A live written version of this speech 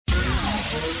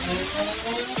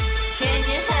Can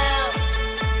you help?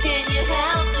 Can you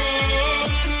help me?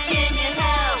 Can you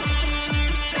help?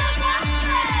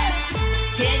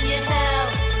 Can you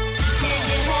help? Can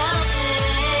you help me?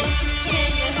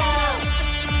 Can you help?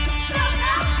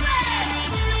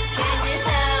 Can you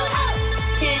help?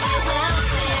 Can you help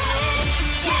me?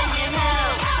 Can you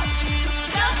help?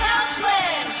 So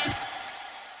helpless.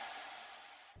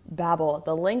 Babbel,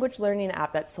 the language learning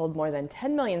app that sold more than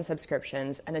 10 million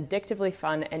subscriptions, an addictively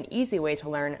fun and easy way to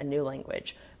learn a new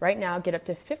language. Right now, get up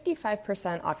to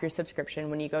 55% off your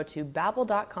subscription when you go to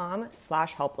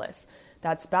babbel.com/helpless.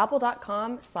 That's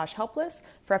babbel.com/helpless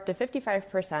for up to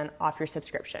 55% off your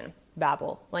subscription.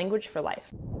 Babbel, language for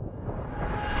life.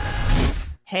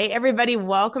 Hey everybody,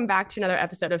 welcome back to another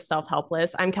episode of Self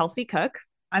Helpless. I'm Kelsey Cook.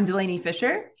 I'm Delaney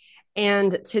Fisher.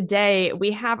 And today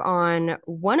we have on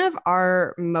one of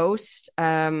our most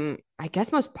popular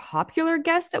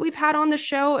guests that we've had on the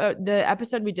show. The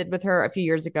episode we did with her a few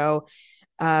years ago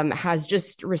has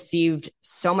just received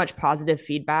so much positive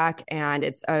feedback, and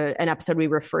it's an episode we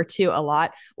refer to a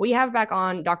lot. We have back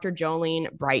on Dr.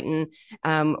 Jolene Brighten.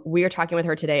 We are talking with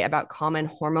her today about common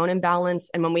hormone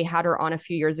imbalance. And when we had her on a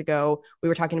few years ago, we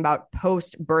were talking about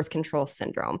post-birth control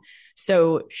syndrome.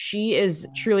 So she is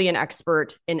truly an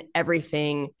expert in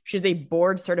everything. She's a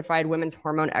board-certified women's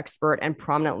hormone expert and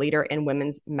prominent leader in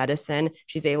women's medicine.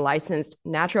 She's a licensed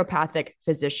naturopathic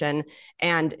physician,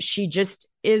 and she just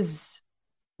is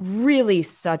really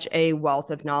such a wealth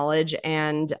of knowledge.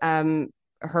 And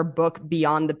her book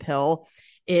Beyond the Pill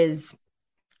is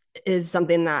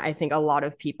something that I think a lot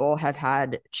of people have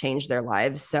had change their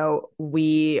lives. So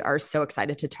we are so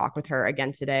excited to talk with her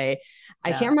again today.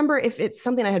 Yeah. I can't remember if it's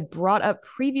something I had brought up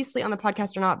previously on the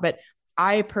podcast or not, but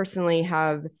I personally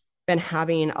have been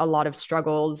having a lot of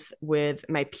struggles with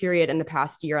my period in the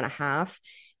past year and a half.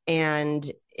 And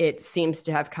it seems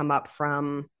to have come up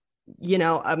from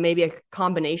maybe a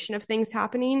combination of things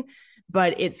happening,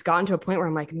 but it's gotten to a point where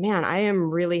I'm like, man, I am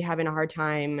really having a hard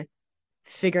time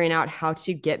figuring out how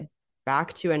to get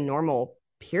back to a normal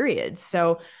period.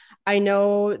 So I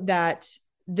know that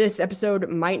this episode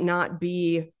might not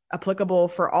be applicable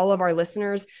for all of our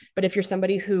listeners, but if you're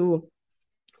somebody who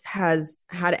has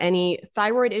had any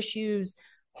thyroid issues,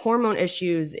 hormone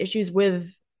issues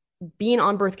with being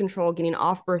on birth control, getting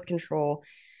off birth control,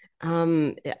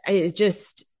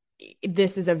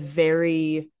 this is a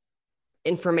very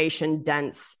information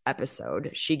dense episode.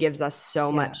 She gives us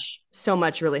so much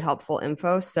really helpful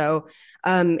info. So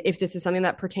if this is something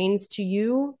that pertains to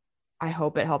you, I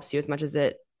hope it helps you as much as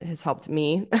it has helped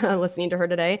me listening to her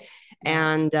today.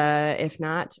 And if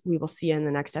not, we will see you in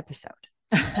the next episode.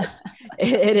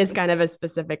 It is kind of a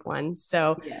specific one.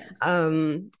 So, yes.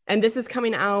 And this is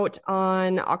coming out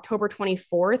on October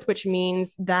 24th, which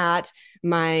means that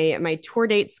my tour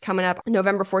date's coming up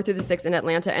November 4th through the 6th in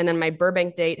Atlanta. And then my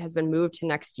Burbank date has been moved to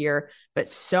next year, but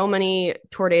so many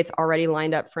tour dates already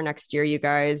lined up for next year, you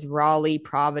guys. Raleigh,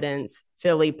 Providence,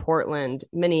 Philly, Portland,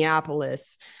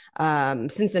 Minneapolis,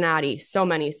 Cincinnati, so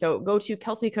many. So go to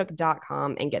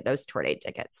kelseycook.com and get those tour date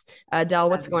tickets. Del,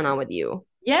 what's going on with you?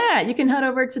 Yeah, you can head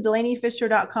over to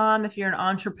DelaneyFisher.com if you're an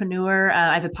entrepreneur.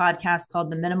 I have a podcast called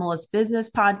the Minimalist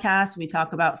Business Podcast. We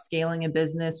talk about scaling a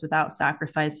business without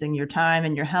sacrificing your time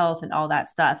and your health and all that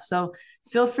stuff. So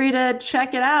feel free to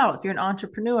check it out if you're an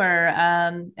entrepreneur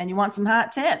and you want some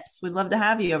hot tips. We'd love to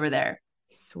have you over there.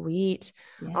 Sweet.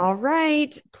 Yes. All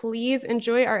right. Please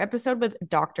enjoy our episode with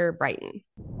Dr. Brighten.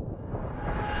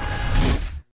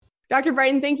 Dr.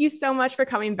 Brighten, thank you so much for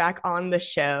coming back on the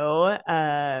show.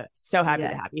 So happy to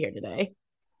have you here today.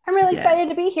 I'm really excited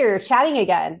to be here chatting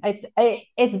again.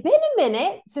 It's been a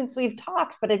minute since we've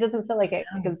talked, but it doesn't feel like it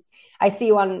because I see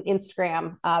you on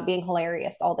Instagram being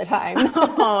hilarious all the time.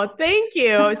 Oh, thank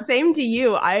you. Same to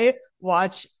you. I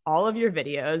watch all of your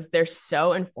videos. They're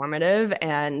so informative,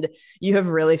 and you have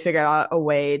really figured out a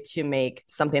way to make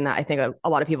something that I think a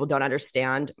lot of people don't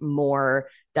understand more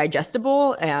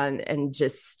digestible, and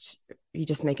you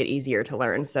just make it easier to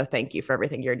learn. So thank you for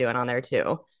everything you're doing on there too.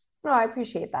 Oh, I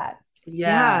appreciate that.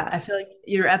 Yeah, I feel like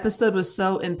your episode was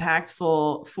so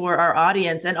impactful for our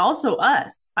audience and also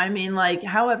us. I mean, like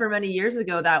however many years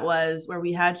ago that was where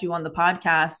we had you on the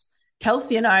podcast,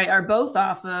 Kelsey and I are both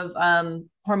off of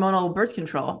hormonal birth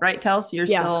control, right, Kelsey? You're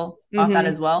still off that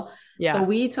as well. Yeah. So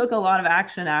we took a lot of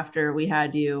action after we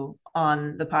had you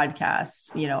on the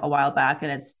podcast, a while back,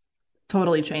 and it's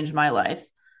totally changed my life.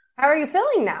 How are you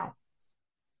feeling now?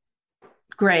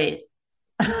 Great.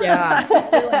 Yeah.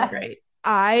 Feeling great.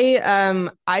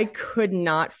 I could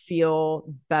not feel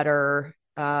better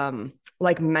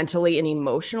like mentally and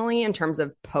emotionally in terms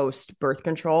of post birth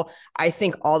control. I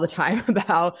think all the time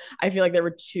about, I feel like there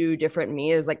were two different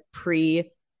me. It was like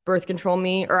pre birth control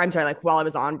me, or I'm sorry, like while I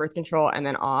was on birth control and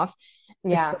then off,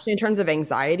 Yeah. especially in terms of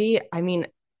anxiety. I mean,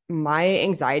 my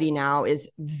anxiety now is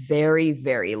very,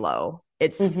 very low.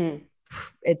 Hmm.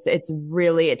 It's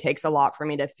really, it takes a lot for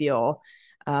me to feel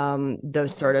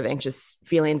those sort of anxious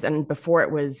feelings. And before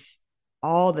it was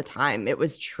all the time, it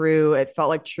was true. It felt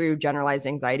like true generalized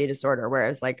anxiety disorder,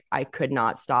 whereas like I could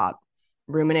not stop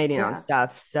ruminating on Yeah.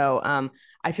 stuff. So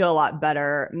I feel a lot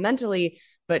better mentally,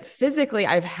 but physically,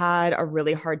 I've had a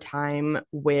really hard time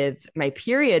with my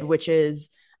period, which is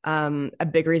a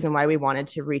big reason why we wanted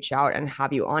to reach out and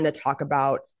have you on to talk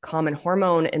about common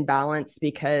hormone imbalance,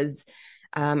 because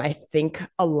I think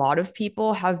a lot of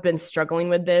people have been struggling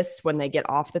with this when they get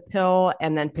off the pill,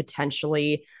 and then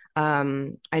potentially, I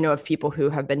know of people who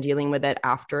have been dealing with it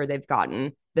after they've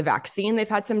gotten the vaccine. They've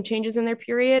had some changes in their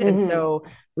period, and Hmm. so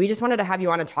we just wanted to have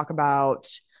you on to talk about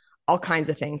all kinds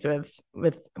of things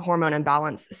with hormone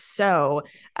imbalance. So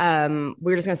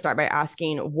we're just going to start by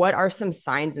asking, what are some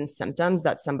signs and symptoms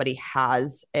that somebody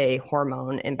has a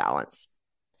hormone imbalance?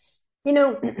 You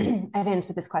know, I've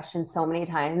answered this question so many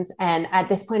times, and at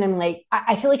this point, I'm like,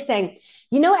 I feel like saying,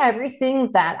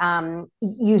 everything that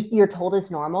you're told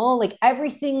is normal, like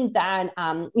everything that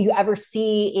you ever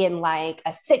see in like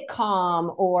a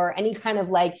sitcom or any kind of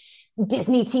like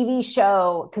Disney TV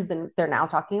show, because then they're now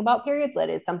talking about periods.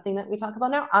 That is something that we talk about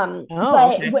now. Oh,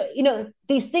 But okay.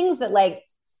 these things that like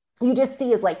you just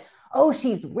see is like, oh,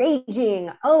 she's raging,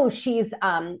 oh, she's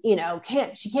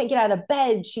can't get out of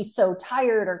bed, she's so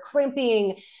tired or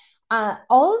cramping.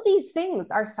 All of these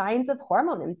things are signs of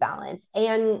hormone imbalance.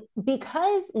 And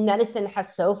because medicine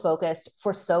has so focused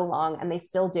for so long, and they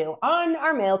still do, on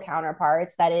our male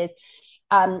counterparts, that is,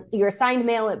 you're assigned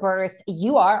male at birth,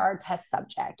 you are our test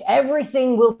subject,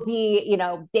 everything will be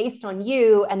based on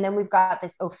you. And then we've got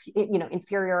this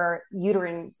inferior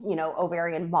uterine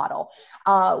ovarian model,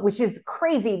 which is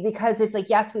crazy, because it's like,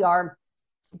 yes, we are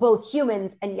both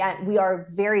humans, and yet we are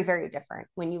very, very different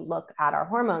when you look at our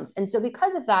hormones. And so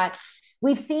because of that,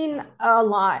 we've seen a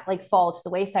lot like fall to the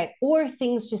wayside, or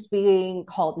things just being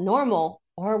called normal,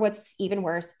 or what's even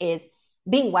worse is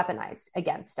being weaponized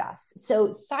against us.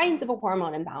 So signs of a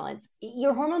hormone imbalance: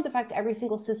 your hormones affect every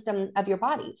single system of your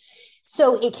body.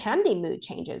 So it can be mood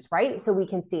changes, right? So we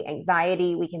can see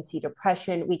anxiety, we can see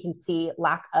depression, we can see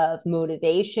lack of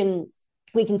motivation,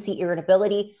 we can see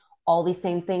irritability. All these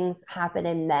same things happen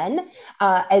in men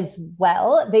as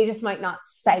well. They just might not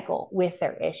cycle with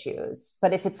their issues.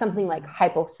 But if it's something like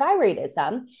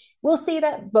hypothyroidism, we'll see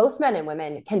that both men and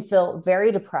women can feel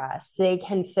very depressed. They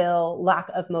can feel lack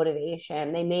of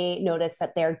motivation. They may notice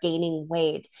that they're gaining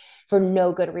weight for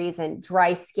no good reason,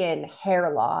 dry skin,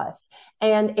 hair loss.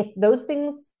 And if those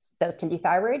can be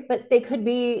thyroid, but they could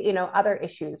be, other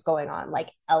issues going on,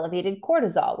 like elevated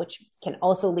cortisol, which can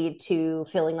also lead to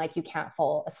feeling like you can't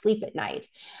fall asleep at night,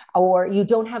 or you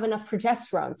don't have enough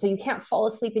progesterone, so you can't fall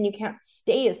asleep and you can't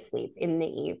stay asleep in the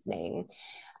evening.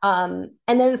 And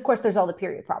then, of course, there's all the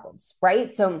period problems,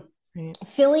 right? So Right.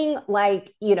 feeling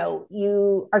like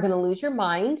you are going to lose your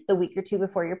mind the week or two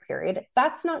before your period,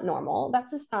 that's not normal.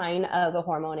 That's a sign of a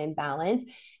hormone imbalance.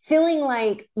 Feeling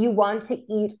like you want to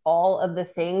eat all of the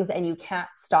things and you can't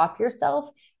stop yourself,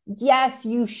 yes,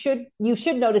 you should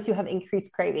notice you have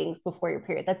increased cravings before your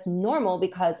period. That's normal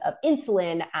because of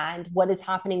insulin and what is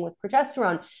happening with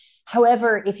progesterone.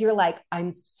 However, if you're like,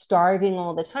 I'm starving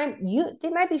all the time, they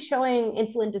might be showing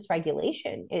insulin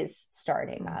dysregulation is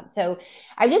starting up. So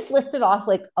I just listed off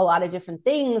like a lot of different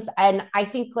things. And I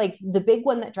think like the big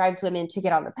one that drives women to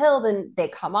get on the pill, then they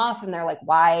come off and they're like,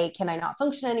 why can I not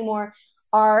function anymore?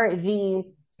 Are the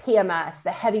PMS,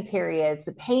 the heavy periods,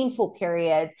 the painful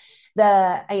periods,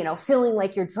 the feeling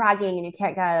like you're dragging and you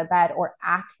can't get out of bed, or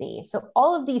acne. So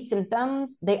all of these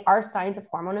symptoms, they are signs of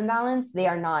hormone imbalance. They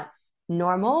are not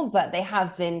normal, but they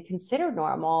have been considered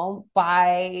normal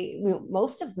by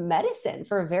most of medicine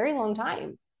for a very long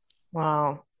time.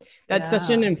 Wow. That's such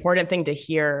an Yeah. important thing to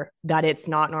hear, that it's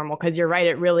not normal. Because you're right,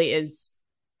 it really is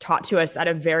taught to us at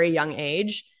a very young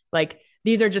age. Like,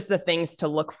 these are just the things to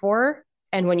look for.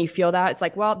 And when you feel that, it's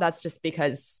like, well, that's just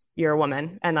because you're a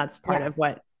woman. And that's part Yeah. of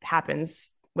what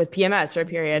happens with PMS or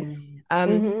period. Mm. Um,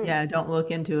 Mm-hmm. Yeah, don't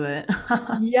look into it.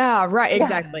 yeah, right. Yeah.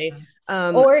 Exactly.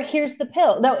 Or here's the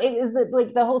pill. No, it is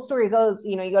like the whole story goes,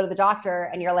 you go to the doctor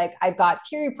and you're like, I've got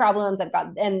period problems.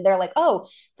 And they're like, oh,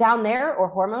 down there, or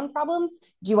hormone problems.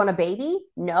 Do you want a baby?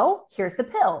 No, here's the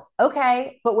pill.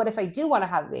 Okay. But what if I do want to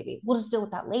have a baby? We'll just deal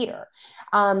with that later.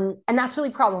 And that's really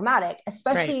problematic,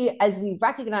 especially as we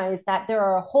recognize that there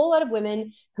are a whole lot of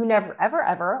women who never, ever,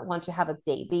 ever want to have a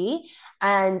baby.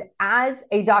 And as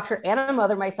a doctor and a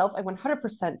mother myself, I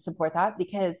 100% support that,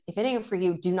 because if it ain't for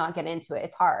you, do not get into it.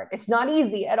 It's hard. It's not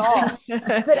easy at all.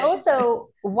 But also,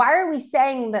 why are we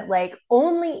saying that like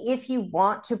only if you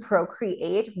want to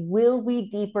procreate will we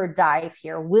deeper dive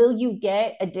here? Will you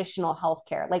get additional health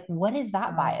care? Like, what is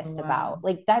that biased about?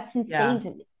 Like, that's insane to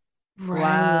me. Right.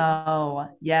 Wow.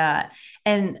 Yeah.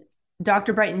 And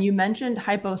Dr. Brighton, you mentioned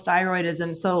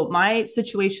hypothyroidism. So my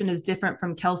situation is different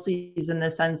from Kelsey's in the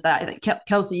sense that I think,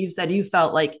 Kelsey, you've said you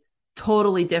felt like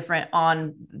totally different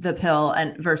on the pill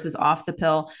and versus off the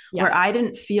pill, where I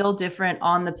didn't feel different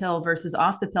on the pill versus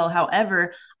off the pill.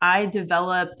 However, I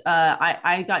developed,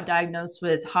 I got diagnosed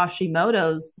with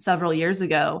Hashimoto's several years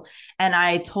ago. And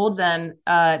I told them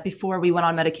before we went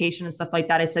on medication and stuff like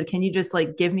that, I said, can you just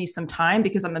like give me some time,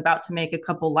 because I'm about to make a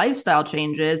couple lifestyle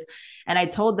changes. And I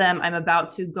told them I'm about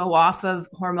to go off of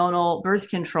hormonal birth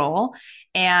control.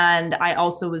 And I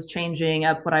also was changing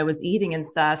up what I was eating and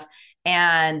stuff.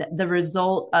 And the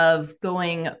result of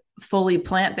going fully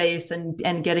plant-based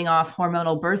and getting off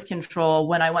hormonal birth control,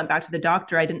 when I went back to the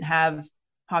doctor, I didn't have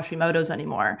Hashimoto's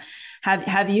anymore.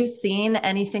 Have you seen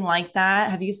anything like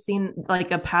that? Have you seen like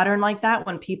a pattern like that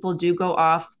when people do go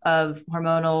off of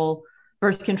hormonal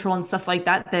birth control and stuff like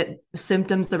that, that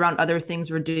symptoms around other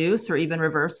things reduce or even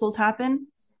reversals happen?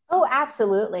 Oh,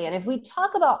 absolutely. And if we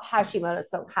talk about Hashimoto's,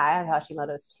 so I have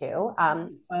Hashimoto's too.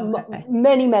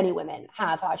 Many, many women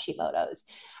have Hashimoto's.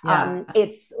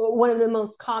 It's one of the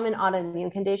most common autoimmune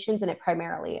conditions, and it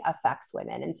primarily affects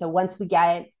women. And so once we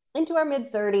get into our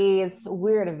mid 30s,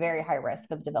 we're at a very high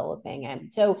risk of developing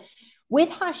it. So with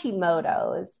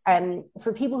Hashimoto's,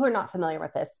 for people who are not familiar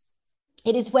with this,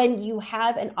 it is when you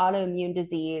have an autoimmune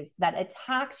disease that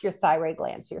attacks your thyroid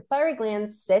gland. So your thyroid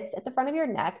gland sits at the front of your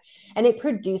neck and it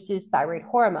produces thyroid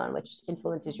hormone, which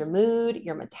influences your mood,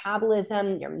 your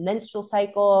metabolism, your menstrual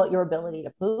cycle, your ability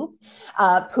to poop.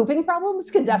 Pooping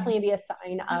problems can definitely be a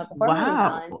sign of hormone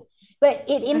imbalance. But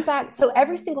it impacts, so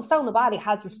every single cell in the body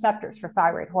has receptors for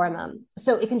thyroid hormone.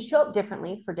 So it can show up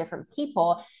differently for different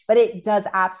people, but it does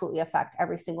absolutely affect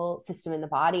every single system in the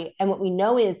body. And what we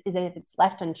know is that if it's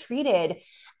left untreated,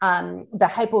 the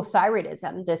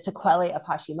hypothyroidism, the sequelae of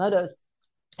Hashimoto's,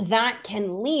 that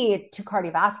can lead to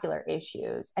cardiovascular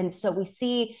issues. And so we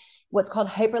see what's called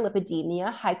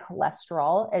hyperlipidemia, high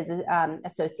cholesterol, is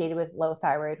associated with low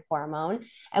thyroid hormone.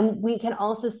 And we can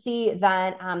also see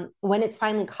that when it's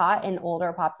finally caught in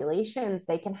older populations,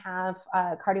 they can have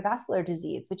cardiovascular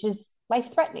disease, which is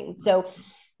life-threatening. So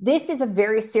this is a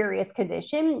very serious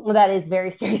condition that is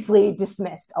very seriously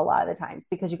dismissed a lot of the times,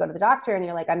 because you go to the doctor and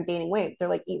you're like, I'm gaining weight. They're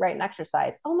like, eat right and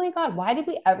exercise. Oh my God, why did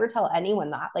we ever tell anyone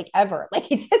that? Like, ever?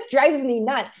 Like, it just drives me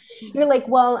nuts. You're like,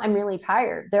 well, I'm really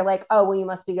tired. They're like, oh, well, you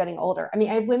must be getting older. I mean,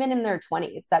 I have women in their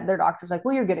 20s that their doctor's like,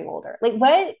 well, you're getting older. Like,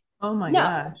 what? Oh my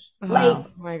gosh. Like, oh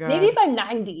my God. Maybe if I'm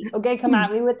 90, okay, come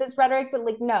at me with this rhetoric, but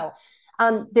like, no.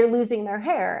 They're losing their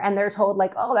hair and they're told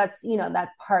like, oh,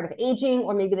 that's part of aging,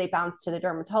 or maybe they bounce to the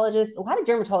dermatologist. A lot of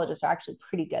dermatologists are actually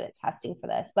pretty good at testing for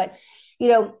this, but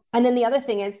and then the other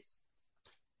thing is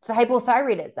the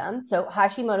hypothyroidism. So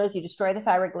Hashimoto's, you destroy the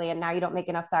thyroid gland. Now you don't make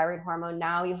enough thyroid hormone.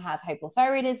 Now you have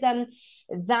hypothyroidism.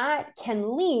 That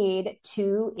can lead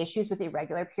to issues with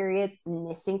irregular periods,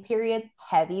 missing periods,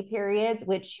 heavy periods,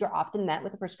 which you're often met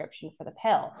with a prescription for the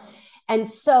pill. And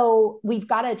so we've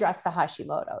got to address the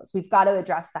Hashimoto's. We've got to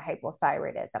address the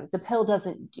hypothyroidism. The pill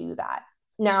doesn't do that.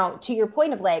 Now, to your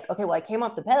point of like, okay, well, I came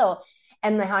off the pill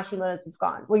and my Hashimoto's is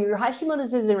gone. Well, your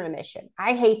Hashimoto's is in remission.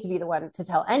 I hate to be the one to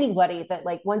tell anybody that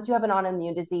like, once you have an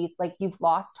autoimmune disease, like you've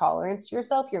lost tolerance to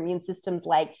yourself, your immune system's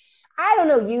like, I don't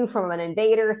know you from an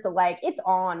invader. So like, it's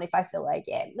on if I feel like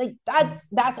it. Like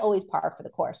that's always par for the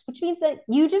course, which means that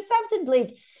you just have to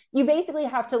like, you basically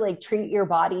have to like treat your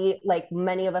body like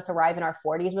many of us arrive in our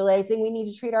 40s realizing we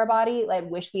need to treat our body like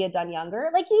wish we had done younger.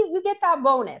 Like you get that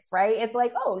bonus, right? It's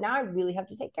like, oh, now I really have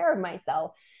to take care of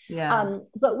myself. Yeah.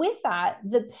 But with that,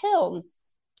 the pill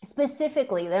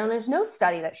specifically, there's no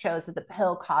study that shows that the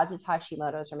pill causes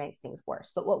Hashimoto's or makes things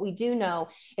worse. But what we do know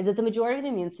is that the majority of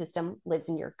the immune system lives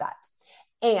in your gut.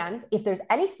 And if there's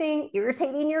anything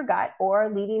irritating your gut or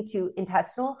leading to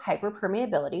intestinal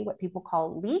hyperpermeability, what people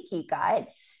call leaky gut,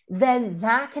 then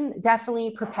that can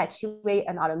definitely perpetuate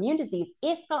an autoimmune disease,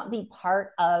 if not be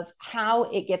part of how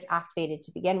it gets activated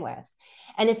to begin with.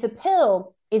 And if the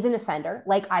pill is an offender,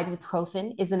 like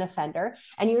ibuprofen is an offender,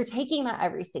 and you're taking that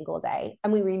every single day,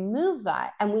 and we remove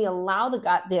that and we allow the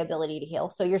gut the ability to heal.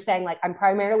 So you're saying, like, I'm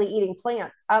primarily eating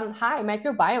plants. Hi,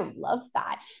 microbiome loves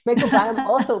that. Microbiome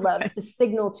also loves to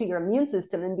signal to your immune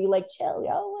system and be like, chill,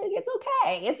 yo, like, it's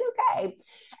okay. It's okay.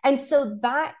 And so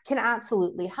that can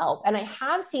absolutely help. And I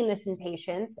have seen this in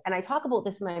patients, and I talk about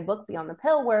this in my book, Beyond the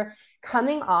Pill, where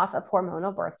coming off of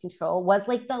hormonal birth control was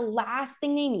like the last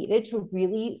thing they needed to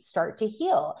really start to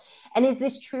heal. And is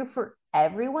this true for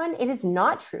everyone? It is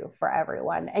not true for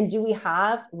everyone. And do we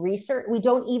have research? We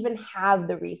don't even have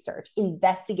the research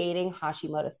investigating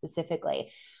Hashimoto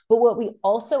specifically. But what we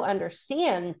also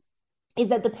understand is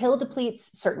that the pill depletes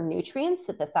certain nutrients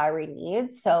that the thyroid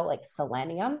needs. So like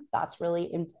selenium, that's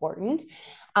really important.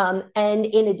 And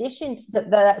in addition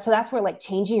to so that's where like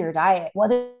changing your diet,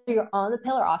 whether you're on the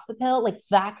pill or off the pill, like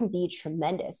that can be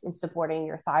tremendous in supporting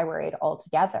your thyroid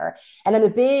altogether. And I'm a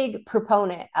big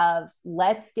proponent of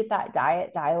let's get that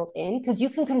diet dialed in, because you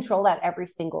can control that every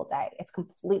single day. It's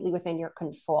completely within your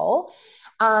control.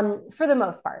 For the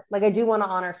most part, like I do want to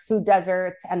honor food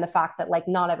deserts and the fact that like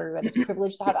not everybody's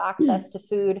privileged to have access to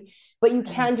food, but you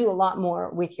can do a lot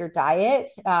more with your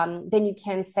diet than you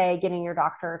can say getting your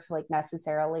doctor to like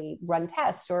necessarily run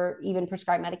tests or even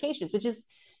prescribe medications, which is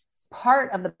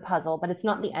part of the puzzle, but it's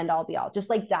not the end all be all.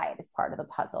 Just like diet is part of the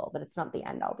puzzle, but it's not the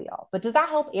end all be all. But does that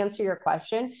help answer your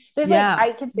question? There's like,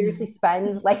 I could seriously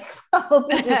spend like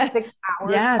probably just 6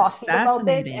 hours talking about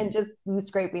this and just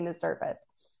scraping the surface.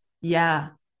 Yeah,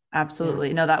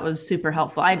 absolutely. No, that was super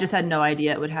helpful. I just had no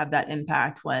idea it would have that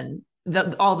impact when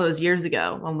all those years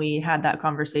ago when we had that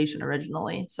conversation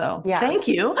originally. So thank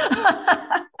you.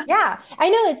 Yeah, I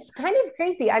know, it's kind of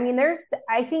crazy. I mean,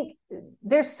 I think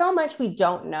there's so much we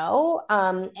don't know.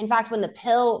 In fact, when the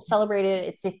pill celebrated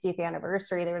its 50th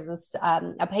anniversary, there was this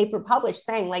a paper published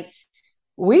saying like,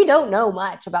 we don't know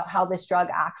much about how this drug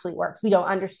actually works. We don't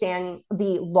understand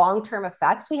the long-term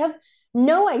effects. We have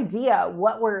no idea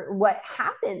what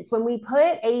happens when we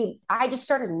put I just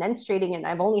started menstruating and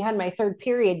I've only had my third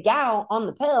period gal on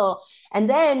the pill, and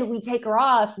then we take her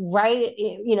off right,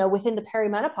 within the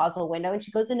perimenopausal window, and she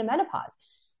goes into menopause.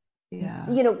 Yeah.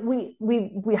 We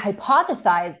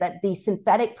hypothesize that the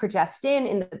synthetic progestin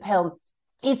in the pill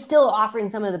is still offering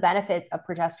some of the benefits of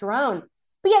progesterone,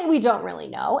 but yet we don't really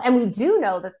know. And we do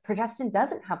know that progestin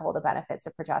doesn't have all the benefits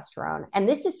of progesterone. And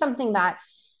this is something that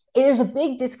there's a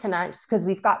big disconnect, because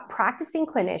we've got practicing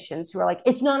clinicians who are like,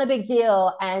 it's not a big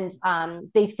deal. And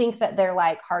they think that they're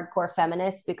like hardcore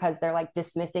feminists because they're like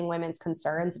dismissing women's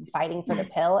concerns and fighting for the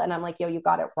pill. And I'm like, yo, you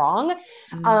got it wrong.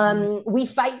 We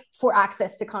fight for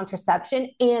access to contraception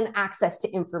and access to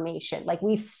information. Like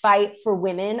we fight for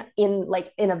women in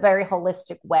a very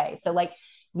holistic way. So like,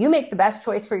 you make the best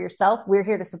choice for yourself. We're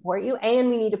here to support you, and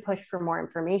we need to push for more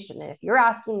information. And if you're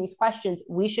asking these questions,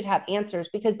 we should have answers,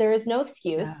 because there is no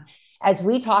excuse, as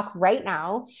we talk right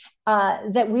now,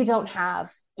 that we don't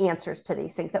have answers to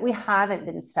these things, that we haven't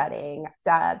been studying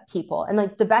people. And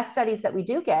like the best studies that we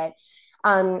do get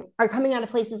are coming out of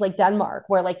places like Denmark,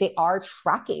 where like they are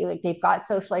tracking, like they've got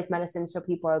socialized medicine, so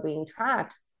people are being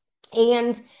tracked.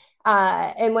 And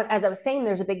as I was saying,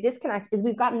 there's a big disconnect, is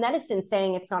we've got medicine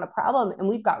saying it's not a problem, and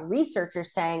we've got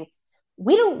researchers saying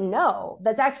we don't know.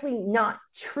 That's actually not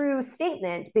true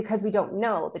statement, because we don't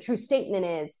know. The true statement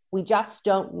is we just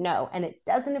don't know. And it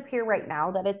doesn't appear right now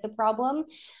that it's a problem,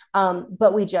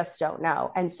 but we just don't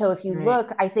know. And so if you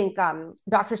look, I think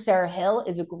Dr. Sarah Hill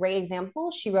is a great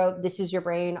example. She wrote This Is Your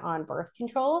Brain on Birth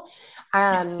Control.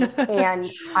 And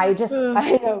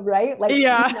I know, right? Like,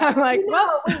 I'm like,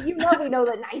 we know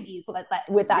the 90s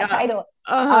with that title.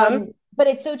 But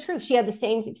it's so true. She had the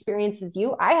same experience as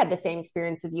you. I had the same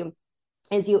experience as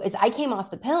I came off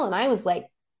the pill, and I was like,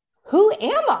 who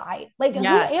am I? Like, who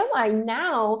am I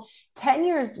now, 10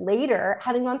 years later,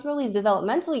 having gone through all these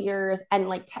developmental years, and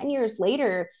like 10 years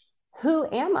later, who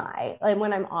am I? Like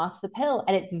when I'm off the pill?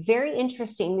 And it's very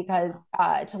interesting because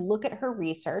to look at her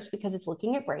research, because it's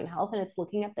looking at brain health and it's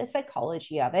looking at the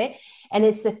psychology of it. And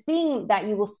it's the thing that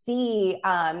you will see,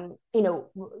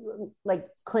 like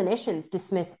clinicians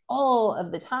dismiss all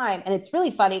of the time. And it's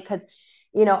really funny because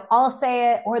I'll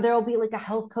say it, or there'll be like a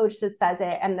health coach that says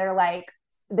it, and they're like,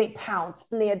 they pounce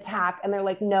and they attack, and they're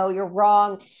like, no, you're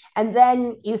wrong. And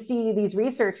then you see these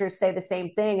researchers say the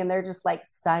same thing, and they're just like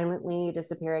silently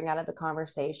disappearing out of the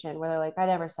conversation, where they're like, I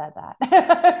never said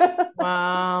that.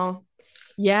 Wow.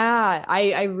 Yeah,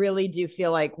 I really do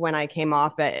feel like when I came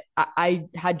off it, I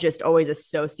had just always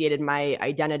associated my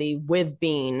identity with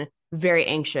being very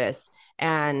anxious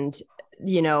and,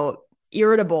 you know,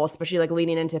 irritable, especially like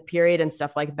leading into period and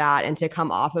stuff like that. And to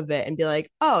come off of it and be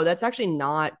like, oh, that's actually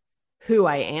not who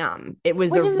I am. It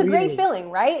was Which is a great feeling,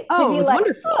 right? Oh, to be it was like,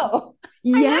 wonderful. oh,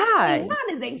 I'm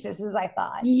not as anxious as I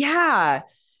thought. Yeah.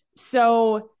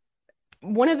 So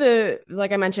one of the,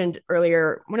 like I mentioned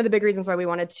earlier, one of the big reasons why we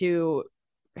wanted to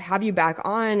have you back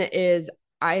on is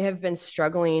I have been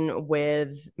struggling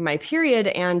with my period.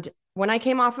 And when I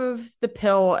came off of the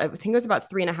pill, I think it was about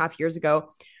 3.5 years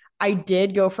ago, I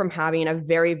did go from having a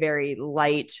very, very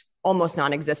light, almost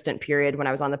non-existent period when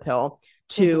I was on the pill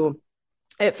to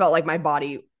it felt like my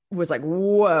body was like,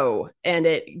 whoa. And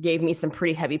it gave me some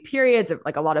pretty heavy periods,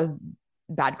 like a lot of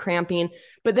bad cramping.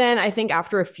 But then I think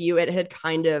after a few, it had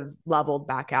kind of leveled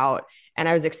back out and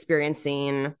I was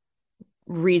experiencing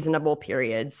reasonable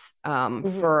periods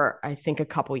for, I think, a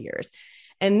couple years.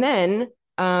 And then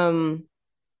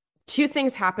two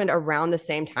things happened around the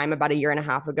same time. About 1.5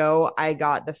 years ago, I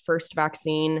got the first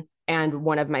vaccine and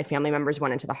one of my family members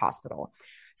went into the hospital.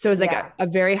 So it was like a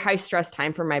very high stress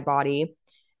time for my body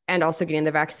and also getting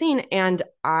the vaccine. And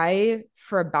I,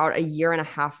 for about 1.5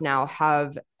 years now,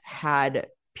 have had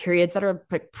periods that are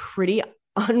like pretty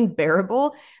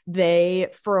unbearable. They,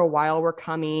 for a while, were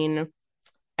coming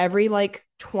every like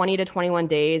 20 to 21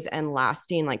 days and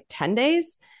lasting like 10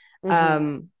 days.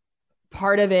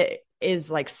 Part of it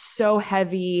is like so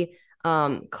heavy,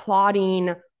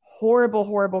 clotting,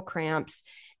 horrible cramps.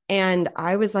 And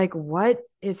I was like, what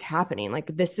is happening?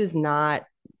 Like, this is not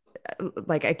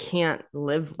like, I can't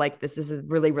live like this. This is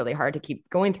really, really hard to keep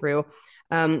going through.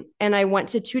 And I went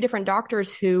to 2 different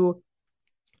doctors who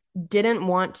didn't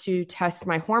want to test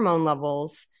my hormone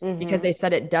levels because they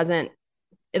said it doesn't,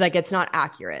 like, it's not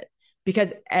accurate,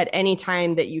 because at any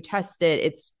time that you test it,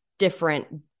 it's different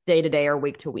day to day or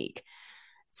week to week.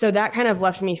 So that kind of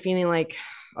left me feeling like,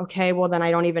 okay, well then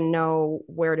I don't even know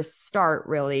where to start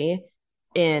really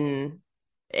in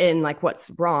like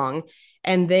what's wrong.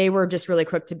 And they were just really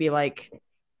quick to be like,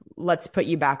 let's put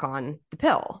you back on the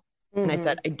pill. And I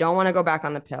said, I don't want to go back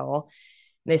on the pill.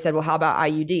 And they said, well, how about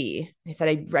IUD? I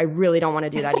said, I really don't want to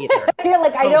do that either. You're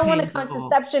like, I don't want a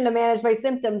contraception to manage my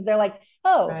symptoms. They're like,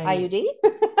 oh, IUD?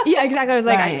 Yeah, exactly. I was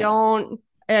like, I don't.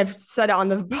 I've said it on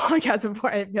the podcast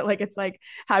before. I feel like it's like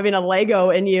having a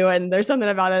Lego in you, and there's something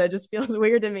about it that just feels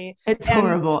weird to me. It's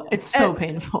horrible. It's so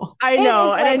painful. I know,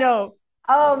 like, I know.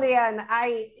 Oh man,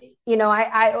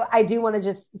 I do want to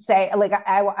just say, like,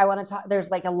 I want to talk. There's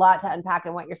like a lot to unpack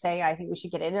in what you're saying. I think we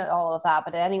should get into all of that.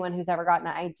 But anyone who's ever gotten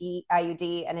an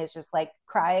IUD and is just like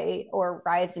cry or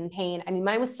writhed in pain, I mean,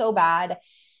 mine was so bad.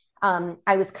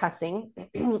 I was cussing.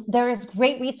 There is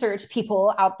great research,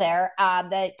 people out there,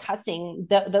 that cussing,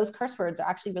 those curse words are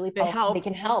actually really powerful. They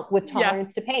can help with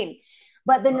tolerance to pain.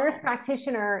 But the nurse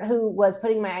practitioner who was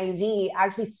putting my IUD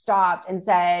actually stopped and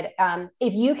said,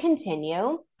 if you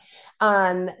continue,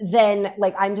 then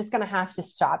like, I'm just going to have to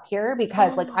stop here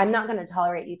because like, I'm not going to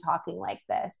tolerate you talking like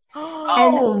this.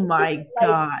 Oh my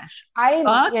gosh. I'm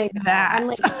like,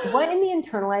 what in the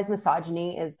internalized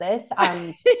misogyny is this?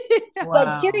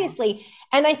 But seriously.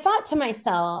 And I thought to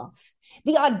myself,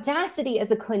 the audacity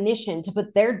as a clinician to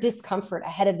put their discomfort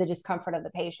ahead of the discomfort of the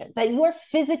patient, that you are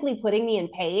physically putting me in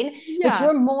pain, but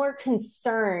you're more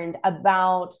concerned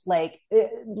about like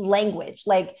language.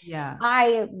 Like,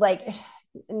 I like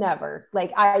never,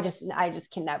 like, I just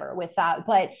can never with that.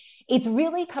 But it's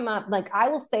really come up. Like, I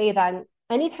will say that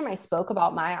anytime I spoke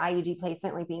about my IUD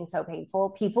placement, like being so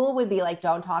painful, people would be like,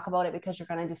 don't talk about it because you're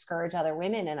going to discourage other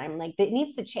women. And I'm like, it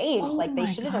needs to change. Like, they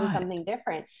should have done something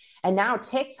different. And now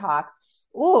TikTok,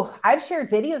 I've shared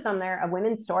videos on there of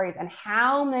women's stories, and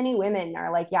how many women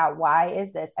are like, yeah, why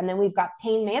is this? And then we've got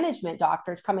pain management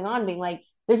doctors coming on being like,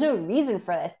 there's no reason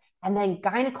for this. And then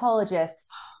gynecologists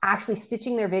actually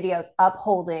stitching their videos,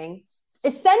 upholding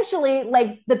essentially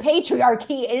like the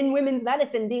patriarchy in women's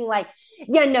medicine, being like,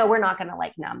 yeah, no, we're not going to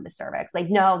like numb the cervix. Like,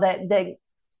 no, that the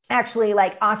actually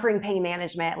like offering pain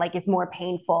management, like, it's more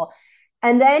painful.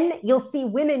 And then you'll see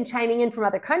women chiming in from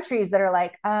other countries that are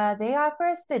like, they offer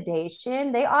us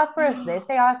sedation, they offer us this,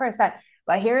 they offer us that.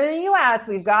 But here in the US,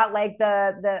 we've got like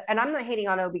the, and I'm not hating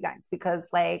on OB-GYNs because,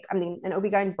 like, I mean, an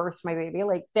OB-GYN births my baby,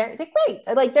 like they're great.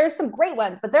 Like, there's some great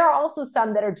ones, but there are also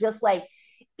some that are just like,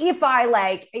 if I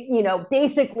like, you know,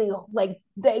 basically like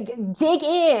they dig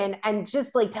in and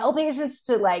just like tell patients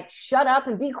to like shut up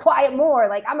and be quiet more,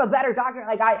 like, I'm a better doctor.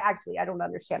 Like, I don't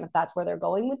understand if that's where they're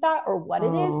going with that or what it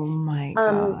is. Oh my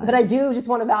God. But I do just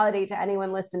want to validate to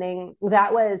anyone listening,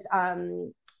 that was,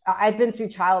 I've been through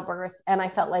childbirth and I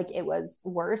felt like it was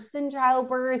worse than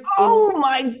childbirth. Oh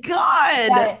my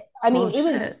God. I mean, it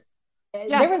was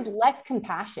there was less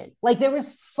compassion. Like there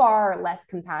was far less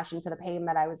compassion for the pain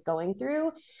that I was going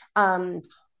through.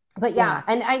 But yeah,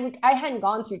 and I hadn't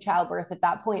gone through childbirth at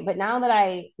that point, but now that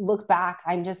I look back,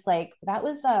 I'm just like, that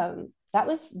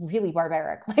was really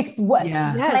barbaric. Like what,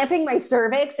 clamping my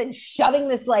cervix and shoving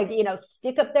this like, you know,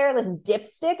 stick up there, this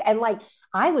dipstick. And like,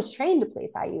 I was trained to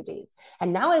place IUDs.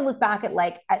 And now I look back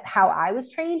at how I was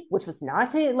trained, which was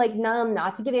not to like numb,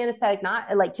 not to give anesthetic,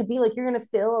 not like to be like, you're going to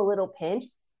feel a little pinch.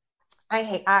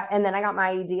 And then I got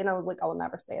my IUD and I was like, I will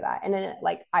never say that. And then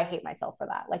like, I hate myself for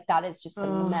that. Like that is just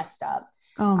so messed up.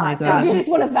 Oh my God. So I just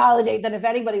want to validate that if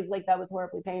anybody's like, that was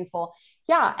horribly painful.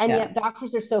 Yeah. And yet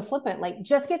doctors are so flippant, like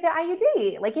just get the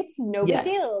IUD. Like it's no big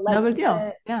deal. Like, no big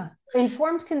deal. Yeah.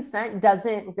 Informed consent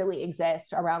doesn't really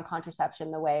exist around contraception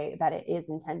the way that it is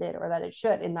intended or that it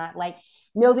should, in that like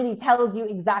nobody tells you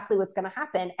exactly what's going to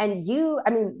happen. And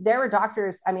there were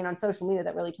doctors, on social media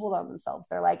that really told on themselves.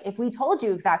 They're like, if we told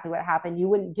you exactly what happened, you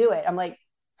wouldn't do it. I'm like,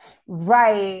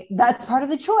 right, that's part of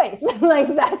the choice.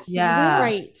 Like that's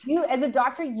right. You as a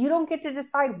doctor, you don't get to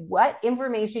decide what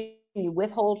information you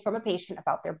withhold from a patient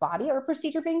about their body or a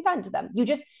procedure being done to them. You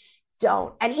just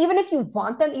don't. And even if you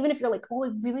want them, even if you're like, oh, I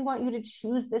really want you to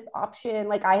choose this option.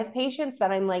 Like I have patients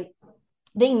that I'm like,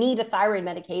 they need a thyroid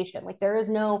medication. Like there is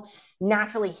no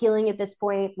naturally healing at this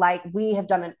point. Like we have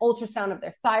done an ultrasound of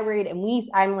their thyroid and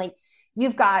I'm like,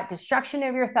 you've got destruction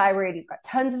of your thyroid. You've got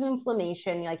tons of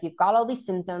inflammation. Like you've got all these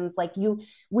symptoms. Like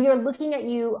we are looking at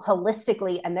you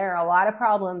holistically, and there are a lot of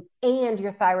problems. And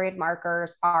your thyroid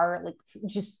markers are like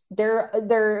just they're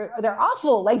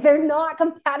awful. Like they're not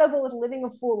compatible with living a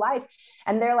full life.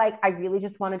 And they're like, I really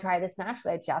just want to try this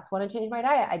naturally. I just want to change my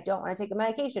diet. I don't want to take a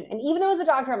medication. And even though as a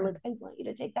doctor, I'm like, I want you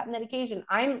to take that medication.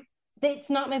 It's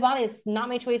not my body. It's not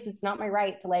my choice. It's not my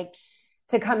right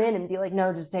to come in and be like,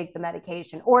 no, just take the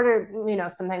medication. Or,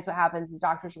 sometimes what happens is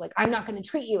doctors are like, I'm not going to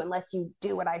treat you unless you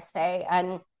do what I say.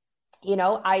 And,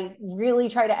 I really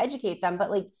try to educate them,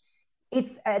 but like,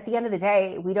 it's at the end of the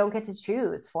day, we don't get to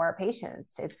choose for our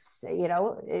patients. It's,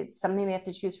 it's something they have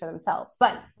to choose for themselves.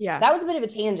 But that was a bit of a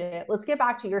tangent. Let's get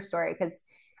back to your story. Cause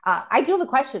I do have a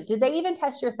question. Did they even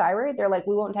test your thyroid? They're like,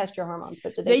 we won't test your hormones,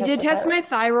 but they did test my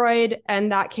thyroid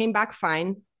and that came back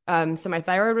fine. So my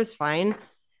thyroid was fine.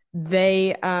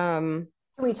 They can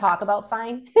we talk about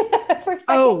fine for a second?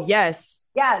 Oh yes.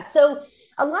 Yeah. So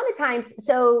a lot of times,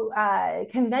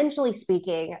 conventionally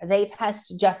speaking, they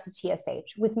test just a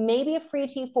TSH with maybe a free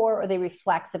T4, or they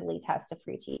reflexively test a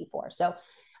free T4. So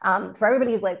for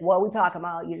everybody who's like, what we talking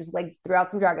about, you just like threw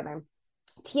out some drug in there.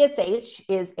 TSH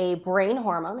is a brain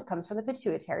hormone that comes from the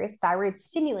pituitary, it's thyroid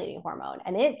stimulating hormone,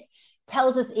 and it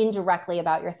tells us indirectly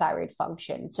about your thyroid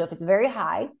function. So if it's very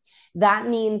high, that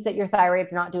means that your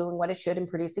thyroid's not doing what it should in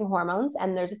producing hormones,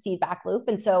 and there's a feedback loop.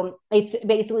 And so it's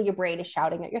basically your brain is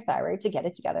shouting at your thyroid to get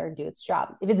it together and do its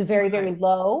job. If it's very, very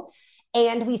low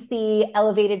and we see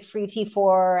elevated free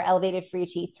T4, elevated free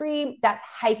T3, that's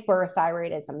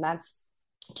hyperthyroidism. That's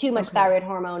too much thyroid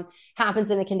hormone. Happens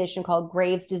in a condition called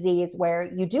Graves' disease, where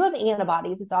you do have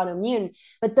antibodies, it's autoimmune,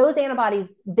 but those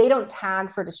antibodies, they don't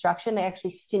tag for destruction. They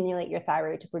actually stimulate your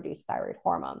thyroid to produce thyroid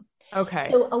hormone. Okay.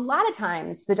 So a lot of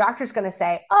times the doctor's going to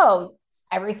say, oh,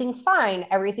 everything's fine,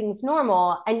 everything's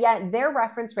normal. And yet their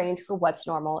reference range for what's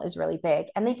normal is really big.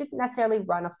 And they didn't necessarily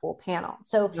run a full panel.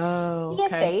 So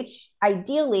TSH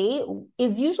ideally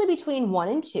is usually between 1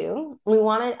 and 2. We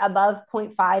want it above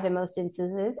 0.5 in most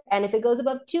instances. And if it goes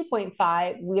above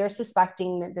 2.5, we are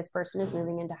suspecting that this person is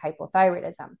moving into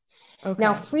hypothyroidism. Okay.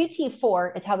 Now, free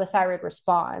T4 is how the thyroid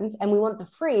responds. And we want the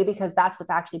free because that's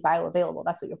what's actually bioavailable.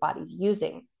 That's what your body's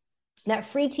using. That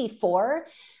free T4,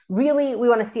 really, we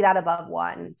want to see that above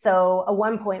 1. So a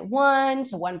 1.1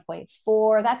 to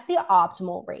 1.4, that's the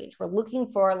optimal range. We're looking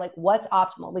for like what's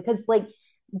optimal, because like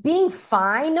being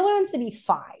fine, no one wants to be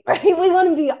fine, right? We want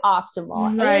to be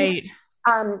optimal. Right.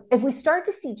 And if we start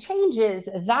to see changes,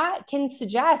 that can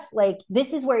suggest like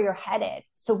this is where you're headed.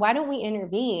 So why don't we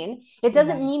intervene? It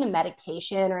doesn't mean a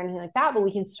medication or anything like that, but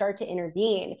we can start to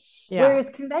intervene. Yeah.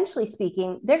 Whereas conventionally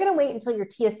speaking, they're going to wait until your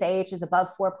TSH is above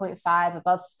 4.5,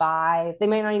 above 5. They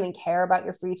might not even care about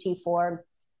your free T4.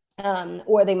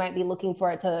 Or they might be looking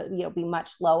for it to, be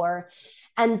much lower.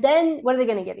 And then what are they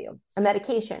going to give you? A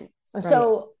medication. Right.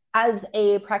 So as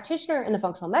a practitioner in the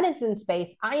functional medicine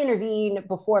space, I intervene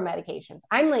before medications.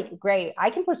 I'm like, great, I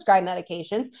can prescribe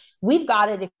medications. We've got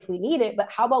it if we need it, but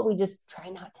how about we just try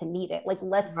not to need it? Like,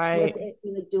 let's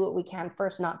do what we can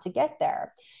first not to get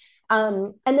there.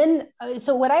 And then,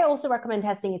 so what I also recommend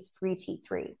testing is free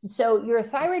T3. So your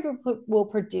thyroid will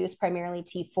produce primarily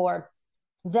T4.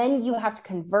 Then you have to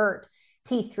convert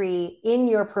T3 in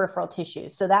your peripheral tissue.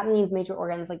 So that means major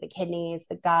organs like the kidneys,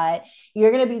 the gut.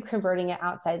 You're going to be converting it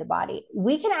outside the body.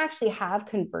 We can actually have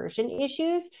conversion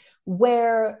issues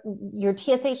where your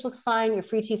TSH looks fine, your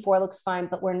free T4 looks fine,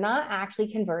 but we're not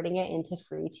actually converting it into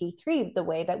free T3 the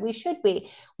way that we should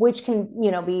be, which can,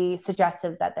 be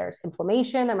suggestive that there's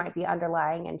inflammation. There might be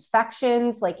underlying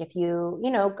infections. Like if you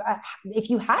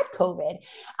had COVID,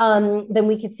 then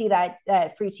we could see that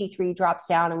free T3 drops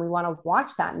down, and we want to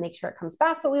watch that and make sure it comes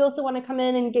back. But we also want to come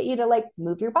in and get you to like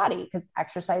move your body, because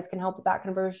exercise can help with that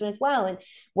conversion as well, and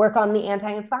work on the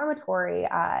anti-inflammatory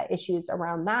issues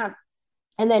around that.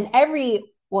 And then every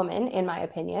woman, in my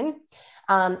opinion,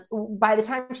 by the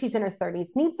time she's in her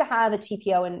 30s, needs to have a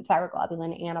TPO and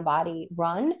thyroglobulin antibody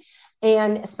run.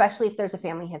 And especially if there's a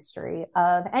family history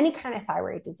of any kind of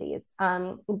thyroid disease.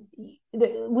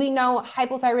 We know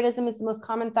hypothyroidism is the most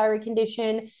common thyroid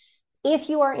condition. If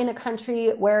you are in a country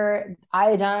where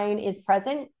iodine is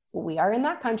present, we are in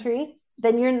that country,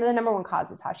 then the number one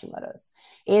cause is Hashimoto's,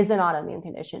 is an autoimmune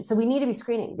condition. So we need to be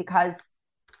screening, because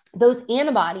those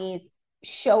antibodies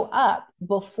show up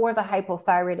before the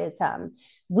hypothyroidism.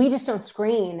 We just don't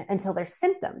screen until there's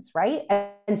symptoms, right?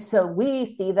 And so we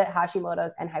see that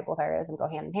Hashimoto's and hypothyroidism go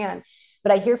hand in hand.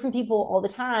 But I hear from people all the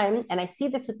time, and I see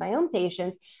this with my own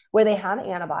patients, where they have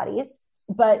antibodies,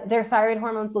 but their thyroid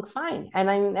hormones look fine.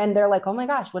 And they're like, oh my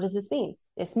gosh, what does this mean?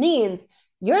 This means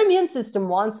your immune system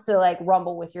wants to like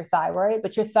rumble with your thyroid,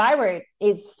 but your thyroid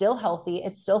is still healthy.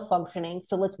 It's still functioning.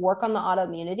 So let's work on the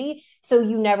autoimmunity, so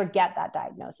you never get that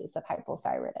diagnosis of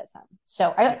hypothyroidism.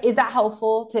 So is that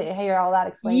helpful to hear all that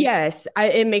explained? Yes.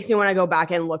 It makes me want to go back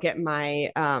and look at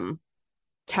my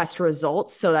test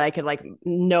results so that I could like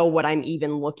know what I'm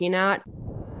even looking at.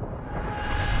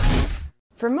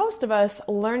 For most of us,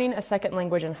 learning a second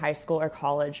language in high school or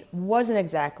college wasn't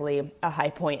exactly a high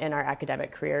point in our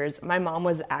academic careers. My mom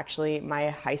was actually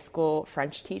my high school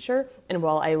French teacher, and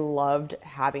while I loved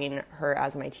having her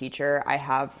as my teacher, I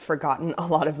have forgotten a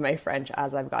lot of my French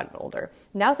as I've gotten older.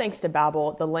 Now, thanks to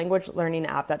Babbel, the language learning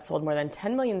app that sold more than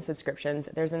 10 million subscriptions,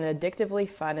 there's an addictively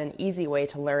fun and easy way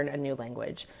to learn a new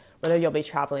language. Whether you'll be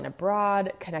traveling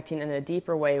abroad, connecting in a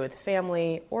deeper way with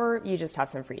family, or you just have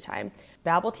some free time,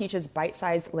 Babbel teaches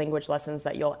bite-sized language lessons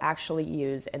that you'll actually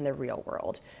use in the real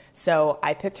world. So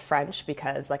I picked French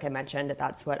because, like I mentioned,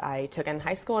 that's what I took in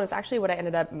high school, and it's actually what I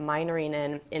ended up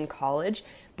minoring in college.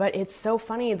 But it's so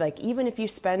funny, like even if you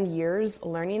spend years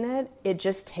learning it, it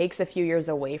just takes a few years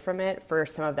away from it for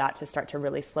some of that to start to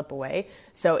really slip away.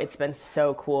 So it's been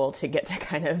so cool to get to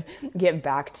kind of get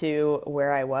back to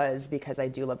where I was, because I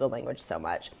do love the language so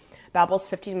much. Babbel's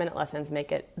 15-minute lessons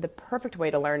make it the perfect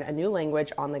way to learn a new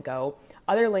language on the go.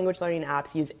 Other language learning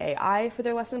apps use AI for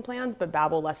their lesson plans, but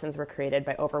Babbel lessons were created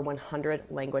by over 100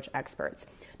 language experts.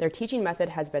 Their teaching method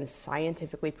has been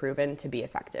scientifically proven to be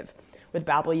effective. With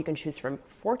Babbel, you can choose from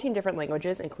 14 different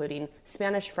languages, including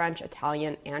Spanish, French,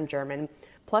 Italian, and German.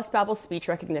 Plus, Babbel's speech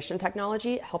recognition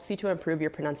technology helps you to improve your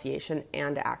pronunciation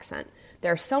and accent.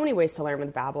 There are so many ways to learn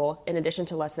with Babbel. In addition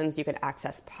to lessons, you can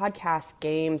access podcasts,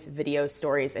 games, videos,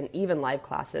 stories, and even live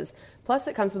classes. Plus,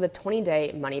 it comes with a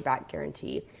 20-day money-back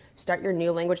guarantee. Start your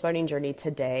new language learning journey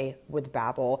today with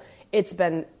Babbel. It's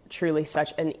been truly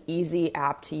such an easy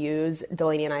app to use.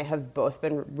 Delaney and I have both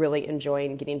been really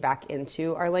enjoying getting back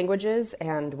into our languages,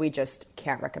 and we just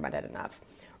can't recommend it enough.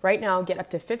 Right now, get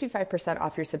up to 55%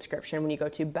 off your subscription when you go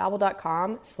to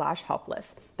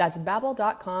babbel.com/helpless. That's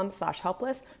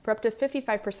babbel.com/helpless for up to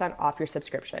 55% off your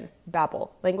subscription. Babbel,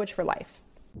 language for life.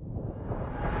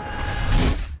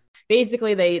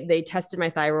 Basically, they tested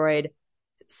my thyroid,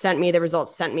 sent me the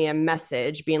results, sent me a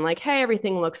message being like, hey,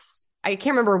 everything looks, I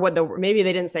can't remember maybe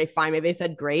they didn't say fine, maybe they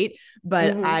said great,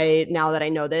 but now that I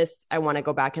know this, I want to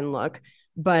go back and look.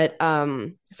 But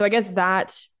so I guess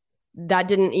that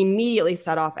didn't immediately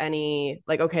set off any,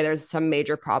 like, okay, there's some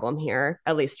major problem here,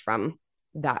 at least from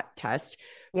that test.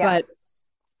 Yeah. But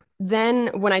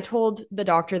then when I told the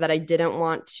doctor that I didn't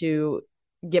want to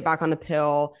get back on the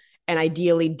pill and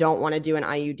ideally don't want to do an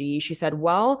IUD, she said,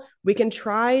 well, we can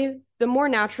try the more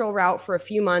natural route for a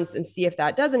few months and see if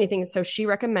that does anything. So she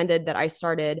recommended that I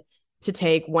started to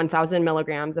take 1,000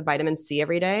 milligrams of vitamin C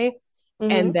every day.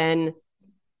 And then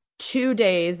 2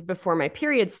 days before my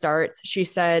period starts, she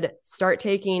said, start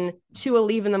taking 2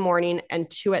 Aleve in the morning and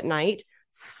 2 at night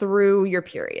through your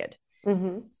period.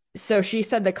 So she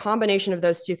said the combination of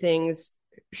those two things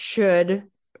should,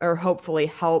 or hopefully,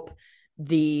 help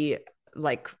the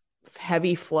like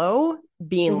heavy flow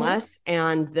being less,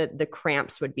 and that the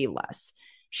cramps would be less.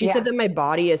 She said that my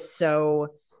body is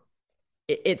so,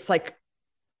 it's like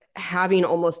having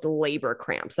almost labor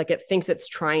cramps. Like it thinks it's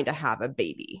trying to have a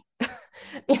baby.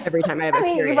 every time I have a I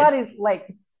mean, period.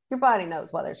 your body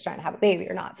knows whether it's trying to have a baby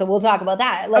or not. So we'll talk about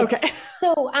that. Like, Okay.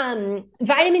 so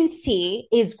vitamin C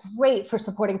is great for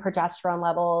supporting progesterone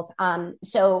levels.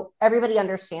 So everybody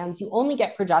understands you only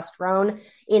get progesterone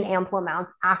in ample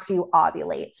amounts after you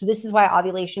ovulate. So this is why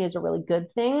ovulation is a really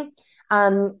good thing.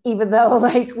 Even though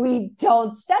like we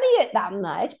don't study it that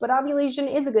much, but ovulation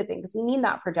is a good thing because we need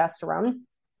that progesterone.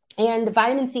 And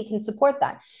vitamin C can support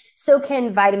that. So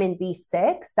can vitamin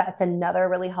B6. That's another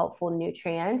really helpful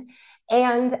nutrient.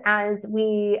 And as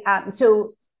we, with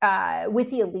the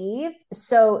Aleve,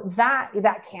 so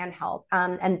that can help,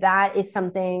 and that is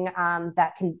something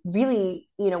that can really,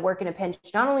 work in a pinch,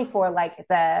 not only for like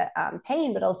the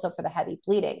pain, but also for the heavy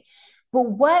bleeding. But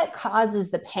what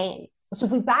causes the pain? So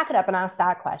if we back it up and ask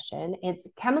that question, it's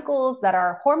chemicals that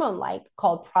are hormone-like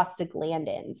called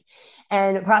prostaglandins.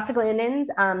 And prostaglandins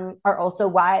are also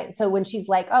why, so when she's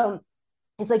like, oh,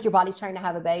 it's like your body's trying to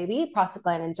have a baby,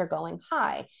 prostaglandins are going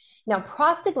high. Now,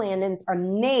 prostaglandins are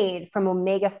made from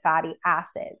omega fatty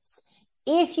acids.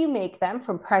 If you make them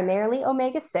from primarily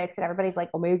omega-6, and everybody's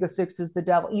like, omega-6 is the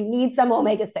devil, you need some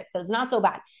omega-6, so it's not so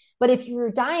bad. But if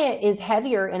your diet is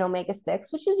heavier in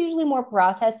omega-6, which is usually more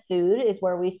processed food, is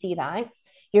where we see that,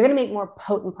 you're going to make more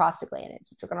potent prostaglandins,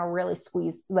 which are going to really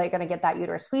squeeze, like going to get that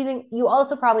uterus squeezing. You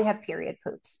also probably have period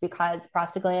poops because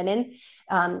prostaglandins,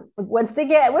 once they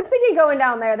get going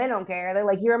down there, they don't care. They're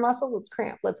like, you're a muscle, let's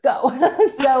cramp, let's go.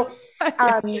 So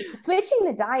switching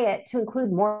the diet to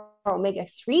include more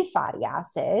omega-3 fatty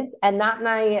acids, and that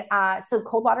might, so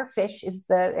cold water fish is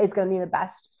going to be the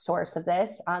best source of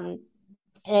this.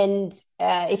 And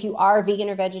if you are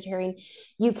vegan or vegetarian,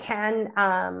 you can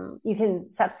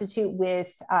substitute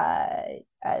with algae.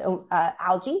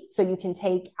 So you can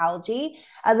take algae.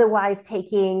 Otherwise,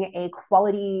 taking a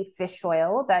quality fish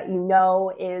oil that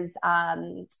is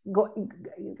I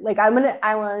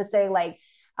want to say like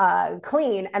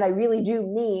clean, and I really do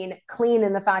mean clean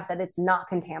in the fact that it's not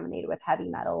contaminated with heavy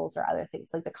metals or other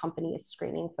things. Like the company is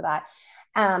screening for that.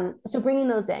 So bringing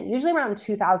those in, usually around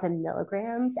 2,000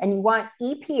 milligrams, and you want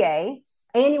EPA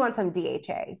and you want some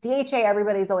DHA. DHA,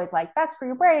 everybody's always like, that's for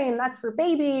your brain, that's for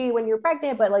baby when you're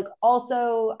pregnant, but like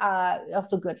also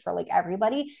good for like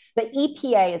everybody. But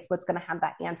EPA is what's going to have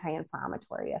that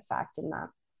anti-inflammatory effect in that.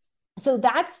 So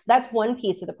that's one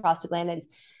piece of the prostaglandins.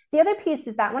 The other piece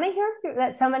is that when I hear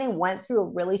that somebody went through a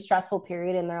really stressful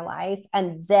period in their life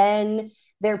and then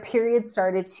their period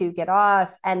started to get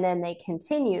off and then they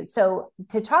continued. So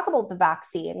to talk about the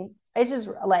vaccine, it's just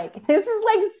like, this is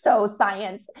like so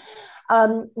science.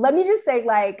 Let me just say,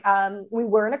 like, we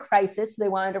were in a crisis. So they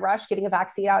wanted to rush getting a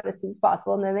vaccine out as soon as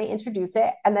possible. And then they introduce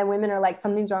it. And then women are like,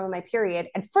 something's wrong with my period.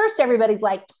 And first everybody's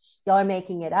like, y'all are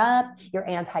making it up. You're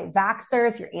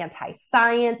anti-vaxxers. You're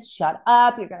anti-science. Shut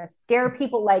up. You're going to scare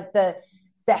people. Like the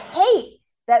hate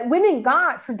that women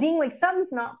got for being like,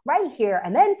 something's not right here.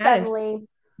 And then suddenly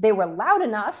they were loud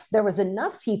enough. There was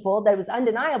enough people that it was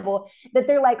undeniable that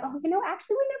they're like, oh,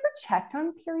 actually we never checked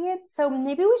on periods. So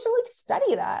maybe we should like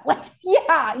study that. Like,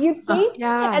 yeah, you think?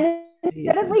 Yeah. And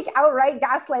instead of like outright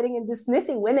gaslighting and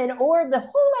dismissing women, or the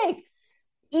whole like,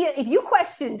 if you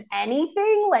questioned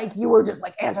anything, like you were just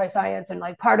like anti-science and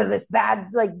like part of this bad,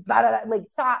 like,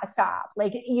 stop.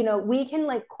 Like, we can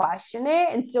like question it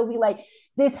and still be like,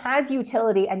 this has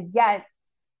utility. And yet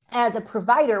as a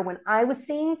provider, when I was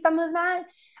seeing some of that,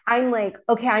 I'm like,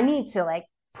 okay, I need to like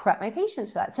prep my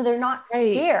patients for that. So they're not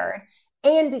scared.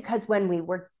 And because when we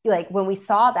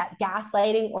saw that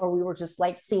gaslighting, or we were just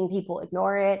like seeing people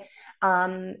ignore it,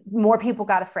 more people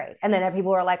got afraid. And then people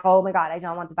were like, oh my God, I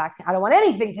don't want the vaccine. I don't want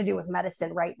anything to do with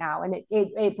medicine right now. And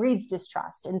it breeds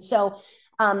distrust. And so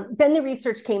then the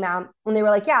research came out and they were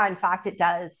like, yeah, in fact, it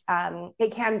does.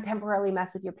 It can temporarily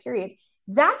mess with your period.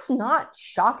 That's not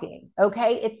shocking.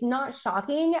 Okay. It's not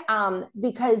shocking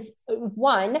because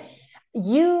one,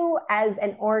 you as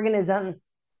an organism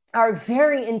are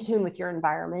very in tune with your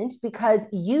environment, because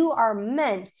you are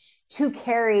meant to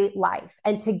carry life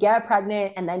and to get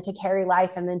pregnant and then to carry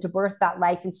life and then to birth that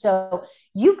life. And so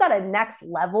you've got a next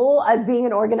level as being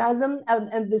an organism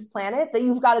of this planet, that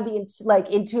you've got to be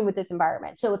in tune with this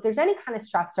environment. So if there's any kind of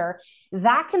stressor,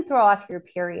 that can throw off your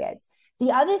periods.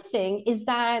 The other thing is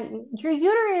that your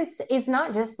uterus is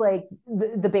not just like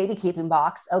the baby keeping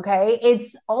box, okay?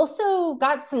 It's also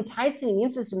got some ties to the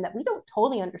immune system that we don't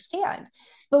totally understand.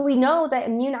 But we know that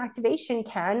immune activation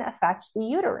can affect the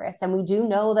uterus. And we do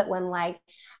know that when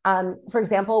for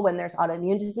example, when there's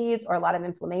autoimmune disease or a lot of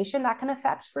inflammation, that can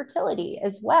affect fertility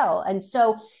as well. And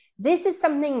so this is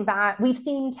something that we've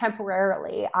seen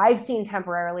temporarily. I've seen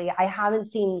temporarily. I haven't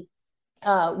seen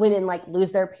women like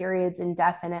lose their periods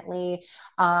indefinitely,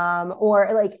 or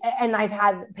like, and I've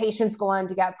had patients go on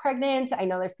to get pregnant. I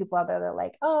know there's people out there that are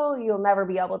like, oh, you'll never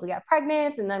be able to get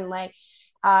pregnant. And then like,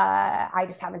 I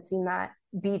just haven't seen that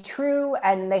be true.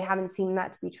 And they haven't seen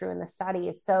that to be true in the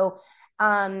studies. So,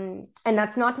 and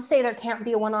that's not to say there can't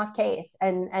be a one-off case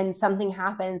and something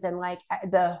happens and like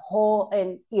the whole,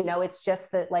 and, you know, it's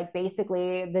just that like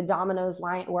basically the dominoes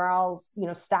line were all, you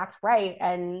know, stacked right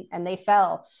and they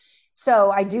fell.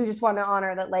 So I do just want to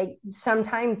honor that, like,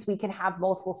 sometimes we can have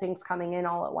multiple things coming in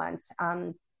all at once,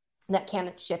 that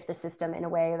can shift the system in a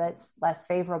way that's less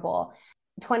favorable.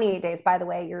 28 days, by the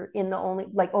way, you're in the only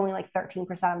like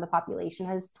 13% of the population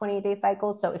has 28-day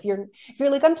cycles. So if you're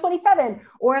like, I'm 27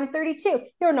 or I'm 32,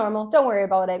 you're normal. Don't worry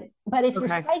about it. But if your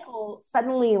cycle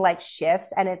suddenly like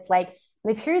shifts and it's like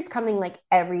the period's coming like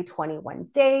every 21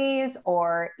 days,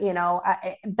 or, you know,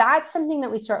 that's something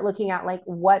that we start looking at, like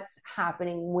what's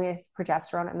happening with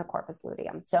progesterone and the corpus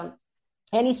luteum. So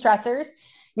any stressors,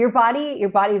 your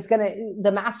body's gonna,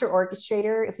 the master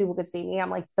orchestrator, if people could see me, I'm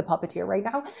like the puppeteer right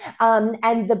now.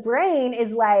 And the brain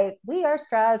is like, we are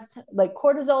stressed, like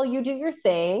cortisol, you do your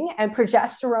thing, and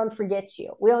progesterone forgets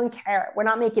you. We don't care. We're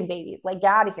not making babies. Like,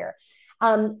 get out of here.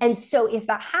 And so if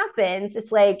that happens,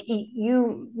 it's like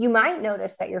you might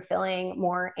notice that you're feeling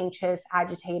more anxious,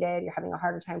 agitated, you're having a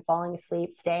harder time falling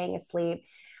asleep, staying asleep.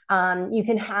 You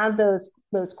can have those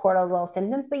cortisol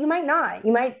symptoms, but you might not.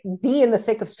 You might be in the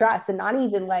thick of stress and not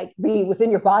even like be within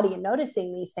your body and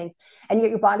noticing these things. And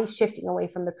yet your body's shifting away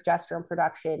from the progesterone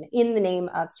production in the name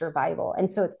of survival.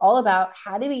 And so it's all about,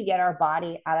 how do we get our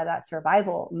body out of that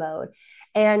survival mode?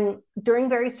 And during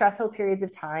very stressful periods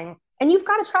of time, and you've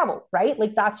got to travel, right?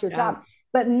 Like that's your job.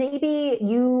 But maybe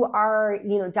you are,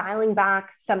 you know, dialing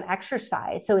back some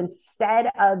exercise. So instead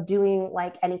of doing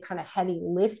like any kind of heavy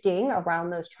lifting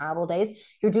around those travel days,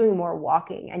 you're doing more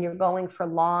walking and you're going for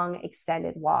long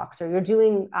extended walks, or you're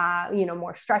doing, you know,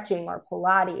 more stretching or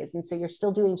Pilates. And so you're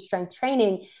still doing strength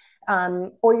training,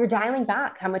 or you're dialing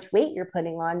back how much weight you're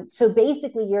putting on. So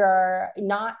basically you're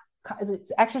not,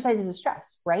 exercise is a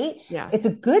stress, right? Yeah. It's a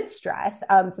good stress.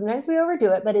 Sometimes we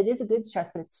overdo it, but it is a good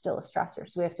stress, but it's still a stressor.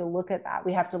 So we have to look at that.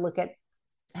 We have to look at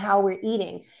how we're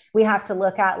eating. We have to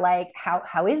look at like,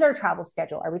 how is our travel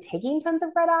schedule? Are we taking tons of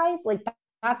red eyes? Like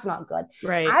that's not good.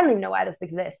 Right. I don't even know why this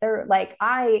exists. They're like,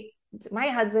 my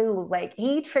husband was like,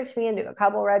 he tricked me into a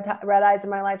couple red eyes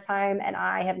in my lifetime, and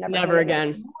I have never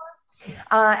again.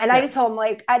 And I just told him,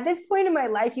 like, at this point in my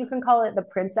life, you can call it the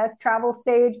princess travel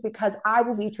stage, because I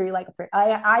will be treated like a prince.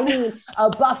 I need a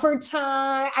buffer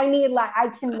time.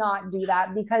 I cannot do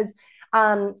that, because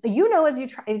you know, as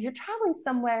if you're traveling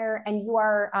somewhere and you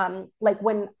are, like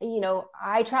when, you know,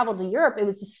 I traveled to Europe, it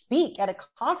was to speak at a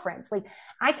conference. Like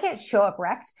I can't show up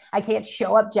wrecked. I can't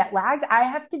show up jet lagged. I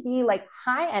have to be like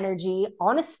high energy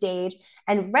on a stage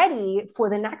and ready for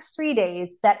the next 3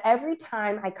 days, that every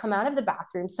time I come out of the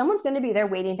bathroom, someone's going to be there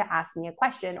waiting to ask me a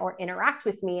question or interact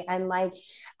with me. And like,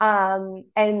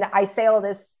 and I say all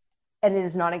this, and it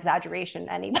is not exaggeration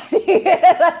to anybody.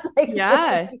 That's like,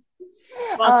 yeah.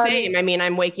 Well, same. I mean,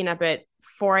 I'm waking up at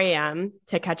 4 a.m.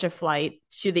 to catch a flight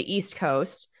to the East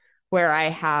Coast, where I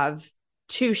have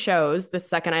 2 shows the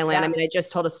second I land. I mean, I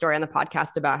just told a story on the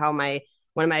podcast about how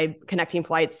one of my connecting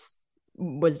flights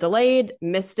was delayed,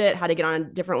 missed it, had to get on a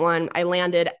different one. I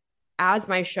landed as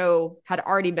my show had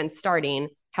already been starting,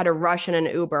 had to rush in an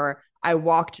Uber. I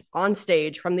walked on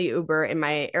stage from the Uber in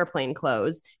my airplane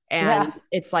clothes. And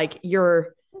it's like,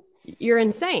 you're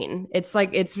insane. It's like,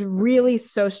 it's really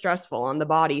so stressful on the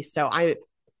body. So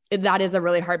that is a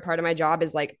really hard part of my job,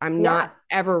 is like, I'm not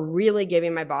ever really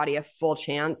giving my body a full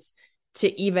chance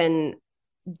to even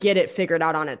get it figured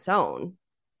out on its own,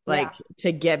 like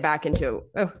to get back into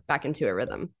a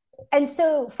rhythm. And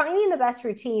so finding the best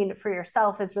routine for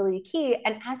yourself is really key.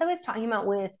 And as I was talking about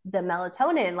with the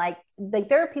melatonin, like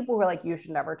there are people who are like, you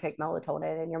should never take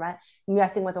melatonin and you're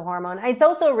messing with a hormone. It's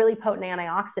also a really potent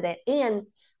antioxidant. And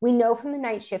we know from the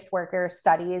night shift worker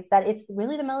studies that it's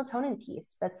really the melatonin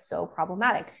piece that's so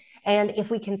problematic. And if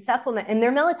we can supplement, and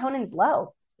their melatonin's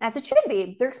low, as it should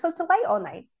be, they're exposed to light all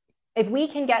night. If we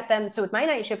can get them, so with my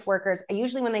night shift workers,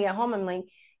 usually when they get home, I'm like,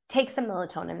 take some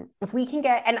melatonin. If we can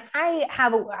get, and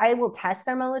I will test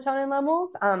their melatonin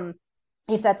levels,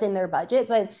 if that's in their budget,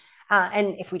 but,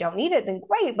 and if we don't need it, then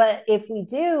great. But if we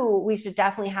do, we should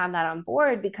definitely have that on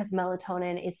board, because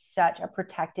melatonin is such a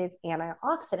protective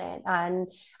antioxidant.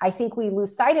 And I think we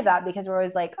lose sight of that because we're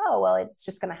always like, oh, well, it's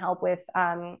just going to help with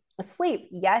sleep.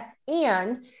 Yes.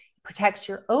 And protects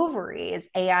your ovaries.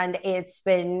 And it's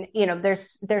been, you know,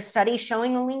 there's studies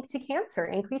showing a link to cancer,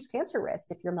 increased cancer risks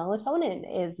if your melatonin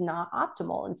is not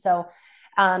optimal. And so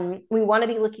We want to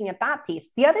be looking at that piece.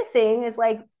 The other thing is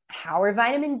like, how are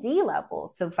vitamin D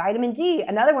levels? So vitamin D,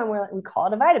 another one where we call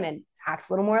it a vitamin, acts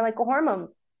a little more like a hormone.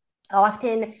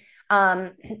 Often,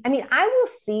 I mean, I will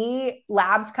see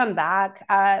labs come back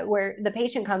where the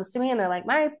patient comes to me and they're like,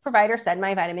 my provider said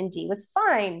my vitamin D was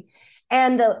fine.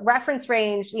 And the reference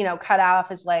range, you know, cut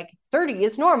off is like 30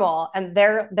 is normal. And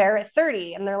they're at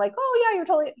 30 and they're like, oh yeah, you're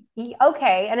totally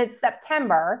okay. And it's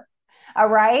September. All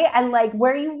right. And like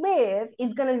where you live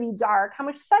is going to be dark. How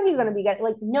much sun are you going to be getting?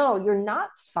 Like, no, you're not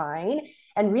fine.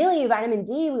 And really, vitamin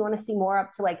D, we want to see more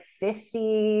up to like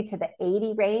 50 to the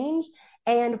 80 range.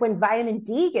 And when vitamin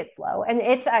D gets low, and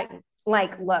it's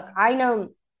like, look, I know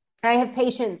I have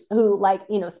patients who like,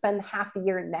 you know, spend half the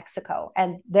year in Mexico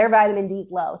and their vitamin D is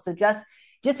low. So just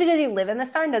because you live in the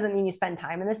sun doesn't mean you spend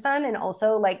time in the sun. And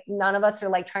also like none of us are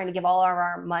like trying to give all of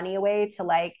our money away to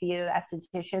like, you know,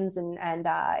 estheticians and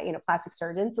you know, plastic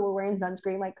surgeons. So we're wearing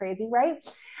sunscreen like crazy, right?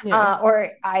 Yeah.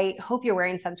 Or I hope you're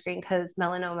wearing sunscreen because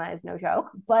melanoma is no joke.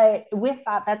 But with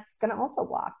that, that's going to also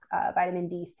block vitamin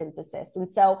D synthesis. And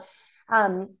so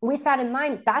with that in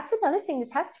mind, that's another thing to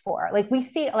test for. Like we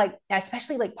see, like,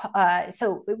 especially like,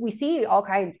 so we see all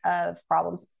kinds of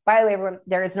problems. By the way, everyone,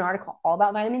 there is an article all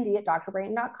about vitamin D at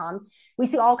drbrayton.com. We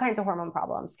see all kinds of hormone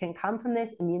problems can come from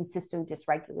this: immune system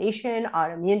dysregulation,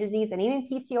 autoimmune disease, and even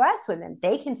PCOS women.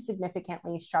 They can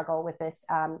significantly struggle with this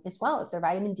as well if their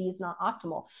vitamin D is not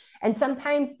optimal. And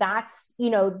sometimes that's, you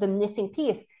know, the missing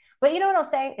piece. But you know what I'll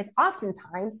say is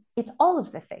oftentimes it's all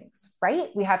of the things, right?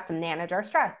 We have to manage our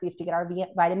stress. We have to get our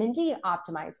vitamin D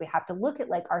optimized. We have to look at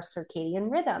like our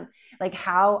circadian rhythm, like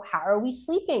how are we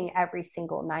sleeping every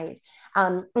single night?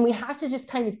 And we have to just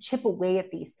kind of chip away at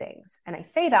these things. And I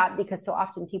say that because so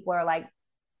often people are like,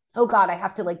 oh God, I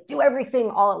have to like do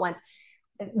everything all at once.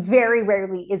 Very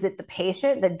rarely is it the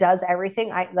patient that does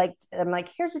everything. I'm like,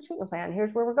 here's a treatment plan.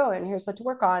 Here's where we're going. Here's what to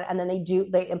work on. And then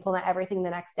they implement everything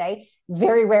the next day.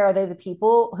 Very rare are they the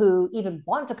people who even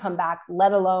want to come back,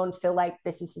 let alone feel like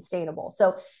this is sustainable.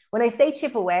 So when I say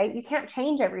chip away, you can't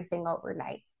change everything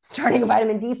overnight. Starting a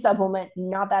vitamin D supplement,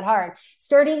 not that hard.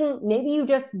 Maybe you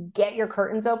just get your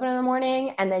curtains open in the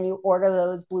morning and then you order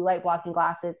those blue light blocking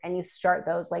glasses and you start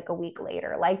those like a week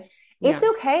later. Like it's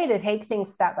okay to take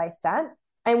things step by step.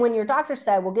 And when your doctor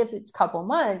said, well, give it a couple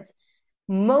months,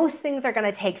 most things are going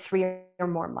to take 3 or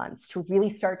more months to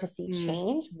really start to see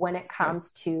change when it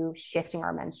comes to shifting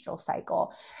our menstrual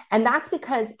cycle. And that's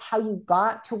because how you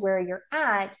got to where you're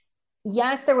at.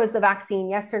 Yes, there was the vaccine.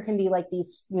 Yes, there can be like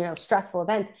these, you know, stressful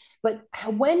events. But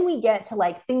when we get to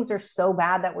like things are so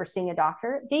bad that we're seeing a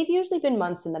doctor, they've usually been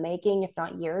months in the making, if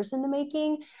not years in the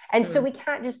making. And so we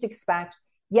can't just expect,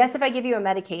 yes, if I give you a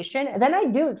medication, then I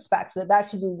do expect that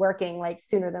should be working like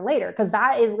sooner than later, because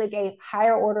that is like a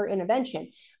higher order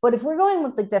intervention. But if we're going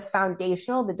with like the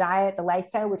foundational, the diet, the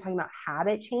lifestyle, we're talking about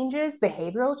habit changes,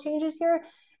 behavioral changes here.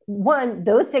 One,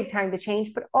 those take time to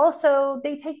change, but also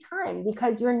they take time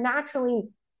because you're naturally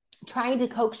trying to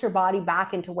coax your body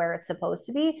back into where it's supposed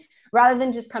to be, rather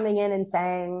than just coming in and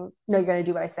saying, no, you're going to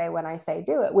do what I say when I say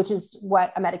do it, which is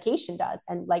what a medication does.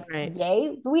 And like,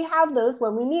 yay, we have those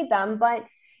when we need them, but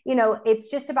you know, it's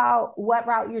just about what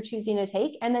route you're choosing to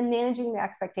take and then managing the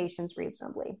expectations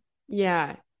reasonably.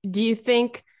 Yeah. Do you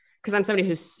think, because I'm somebody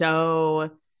who's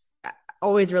so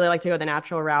always really like to go the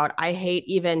natural route, I hate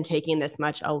even taking this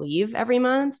much a leave every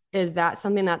month. Is that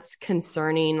something that's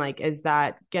concerning? Like, is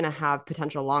that going to have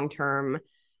potential long-term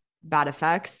bad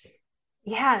effects?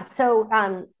 Yeah. So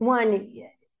one,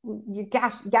 your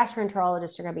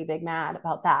gastroenterologists are going to be big mad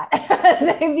about that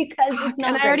because it's not.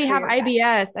 And I already have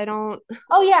IBS. I don't.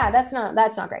 Oh yeah, that's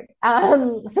not great.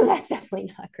 So that's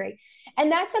definitely not great. And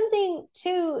that's something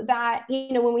too that,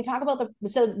 you know, when we talk about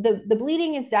the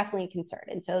bleeding is definitely a concern,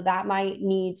 and so that might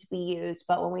need to be used.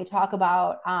 But when we talk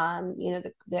about you know,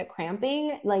 the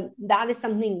cramping, like that is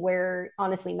something where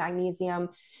honestly magnesium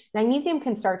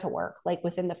can start to work like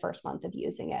within the first month of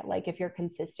using it, like if you're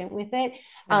consistent with it.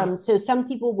 So some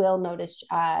people will notice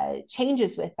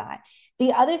changes with that.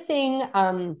 The other thing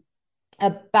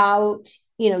about,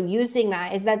 you know, using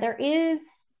that is that there is,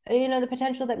 you know, the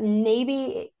potential that maybe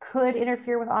it could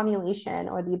interfere with ovulation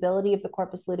or the ability of the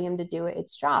corpus luteum to do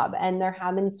its job. And there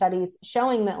have been studies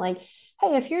showing that, like,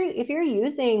 hey, if you're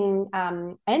using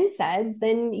NSAIDs,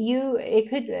 then it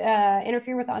could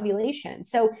interfere with ovulation.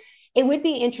 So it would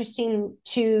be interesting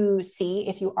to see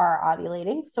if you are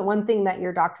ovulating. So one thing that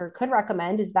your doctor could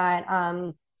recommend is that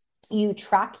you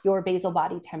track your basal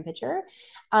body temperature,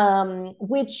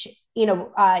 which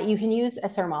you can use a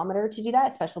thermometer to do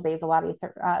that, special basal body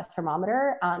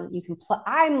thermometer. You can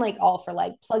I'm like all for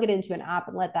like plug it into an app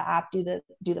and let the app do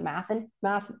the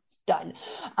math done.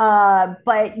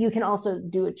 But you can also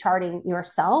do a charting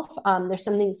yourself. There's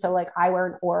something, so like I wear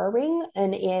an Oura ring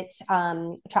and it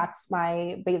tracks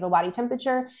my basal body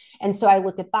temperature. And so I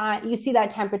look at that, you see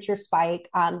that temperature spike.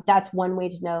 That's one way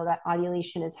to know that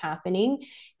ovulation is happening.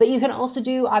 But you can also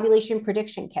do ovulation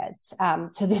prediction kits.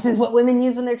 So this is what women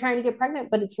use when they're trying to get pregnant,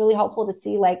 but it's really helpful to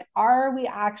see, like, are we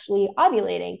actually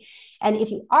ovulating? And if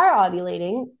you are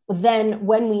ovulating, then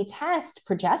when we test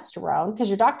progesterone, because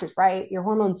your doctor's right, your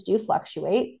hormones do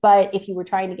fluctuate, but if you were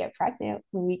trying to get pregnant,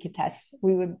 we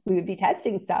would be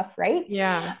testing stuff, right?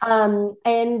 Yeah.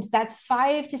 And that's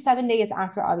 5 to 7 days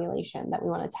after ovulation that we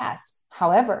want to test.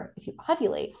 However, if you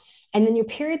ovulate and then your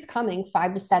period's coming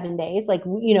 5 to 7 days, like,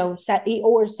 or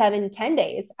 7-10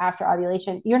 days after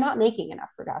ovulation, you're not making enough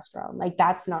progesterone. Like,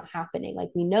 that's not happening. Like,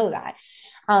 we know that.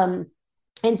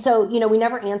 And so, we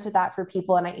never answer that for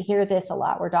people. And I hear this a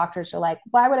lot where doctors are like,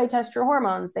 why would I test your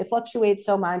hormones? They fluctuate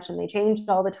so much and they change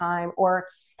all the time. Or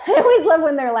I always love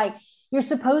when they're like, you're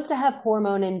supposed to have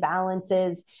hormone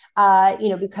imbalances,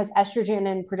 because estrogen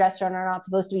and progesterone are not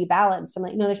supposed to be balanced. I'm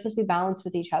like, no, they're supposed to be balanced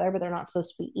with each other, but they're not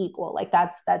supposed to be equal. Like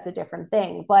that's a different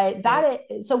thing. But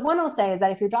so one I'll say is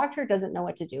that if your doctor doesn't know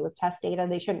what to do with test data,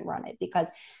 they shouldn't run it because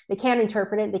they can't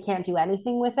interpret it. They can't do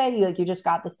anything with it. You just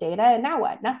got this data and now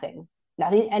what? Nothing.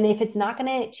 And if it's not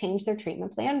going to change their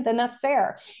treatment plan, then that's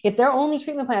fair. If their only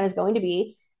treatment plan is going to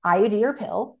be IUD or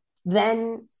pill,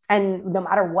 then, and no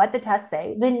matter what the tests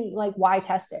say, then like, why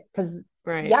test it? Because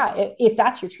if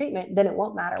that's your treatment, then it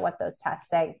won't matter what those tests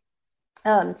say.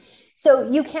 So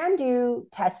you can do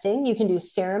testing. You can do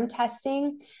serum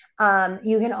testing.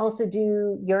 You can also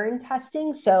do urine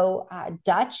testing. So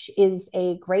Dutch is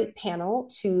a great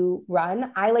panel to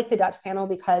run. I like the Dutch panel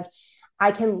because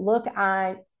I can look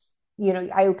at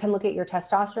I can look at your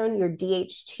testosterone, your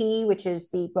DHT, which is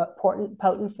the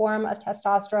potent form of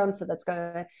testosterone. So that's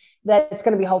going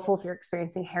to be helpful if you're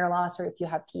experiencing hair loss or if you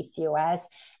have PCOS.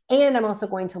 And I'm also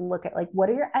going to look at, like, what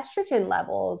are your estrogen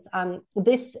levels?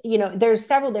 There's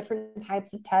several different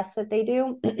types of tests that they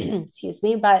do, excuse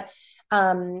me. But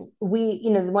the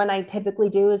one I typically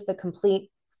do is the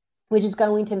complete, which is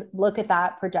going to look at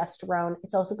that progesterone.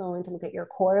 It's also going to look at your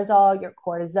cortisol, your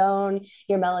cortisone,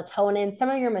 your melatonin, some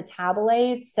of your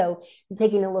metabolites. So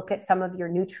taking a look at some of your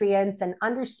nutrients and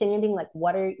understanding, like,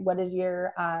 what is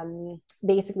your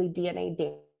basically DNA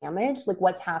damage, like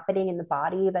what's happening in the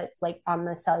body that's like on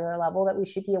the cellular level that we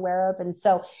should be aware of. And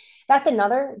so that's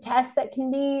another test that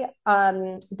can be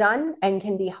done and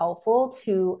can be helpful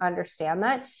to understand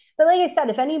that. But like I said,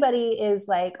 if anybody is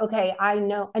like, okay, I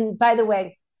know, and by the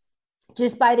way,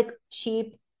 just buy the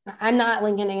cheap. I'm not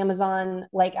linking Amazon.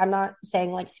 Like, I'm not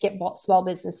saying like skip small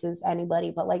businesses,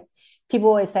 anybody, but like people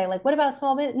always say, like, what about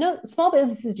small business? No, small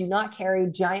businesses do not carry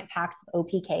giant packs of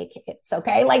OPK kits.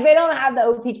 Okay. Like, they don't have the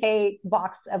OPK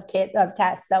box of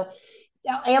tests. So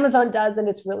Amazon does, and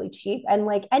it's really cheap. And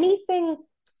like anything,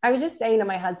 I was just saying to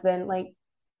my husband, like,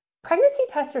 pregnancy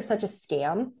tests are such a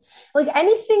scam. Like,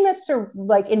 anything that's sort of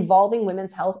like involving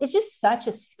women's health is just such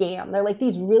a scam. They're like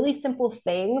these really simple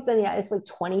things. And yeah, it's like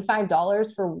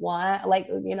 $25 for one, like,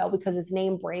 because it's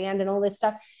name brand and all this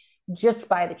stuff. Just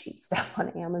buy the cheap stuff on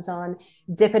Amazon,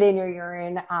 dip it in your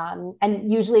urine.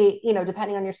 And usually,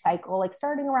 depending on your cycle, like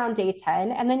starting around day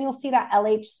 10, and then you'll see that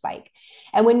LH spike.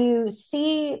 And when you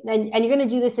see, and you're going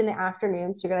to do this in the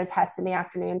afternoon, so you're going to test in the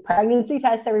afternoon, pregnancy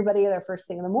tests, everybody, their first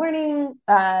thing in the morning,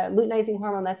 luteinizing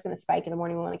hormone, that's going to spike in the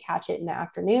morning. We want to catch it in the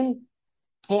afternoon.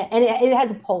 And it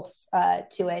has a pulse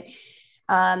to it.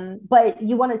 But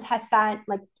you want to test that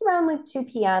like around like 2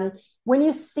 p.m. When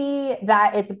you see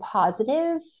that it's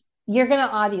positive, you're going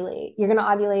to ovulate. You're going to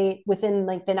ovulate within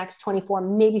like the next 24,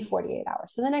 maybe 48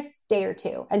 hours. So the next day or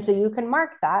two. And so you can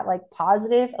mark that like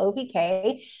positive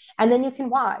OPK, and then you can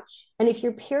watch. And if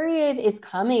your period is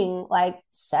coming like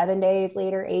 7 days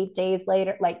later, 8 days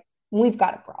later, like, we've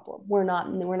got a problem. We're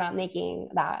not making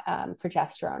that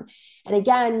progesterone. And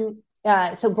again,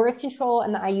 so birth control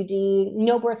and the IUD,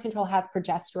 no birth control has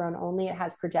progesterone only. It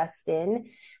has progestin.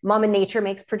 Mama nature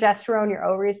makes progesterone. Your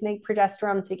ovaries make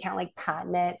progesterone, so you can't like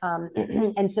patent it.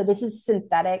 And so this is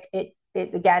synthetic.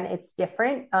 Again, it's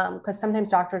different because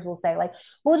sometimes doctors will say like,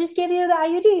 we'll just give you the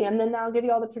IUD and then that'll give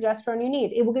you all the progesterone you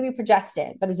need. It will give you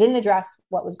progestin, but it didn't address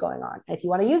what was going on. If you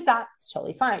want to use that, it's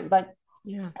totally fine. But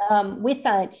with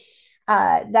that,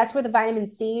 that's where the vitamin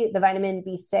C, the vitamin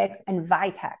B6, and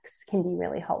Vitex can be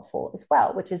really helpful as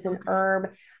well, which is an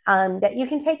herb that you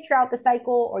can take throughout the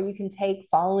cycle, or you can take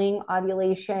following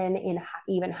ovulation in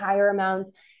even higher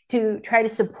amounts. to try to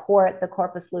support the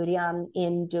corpus luteum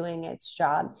in doing its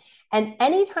job. And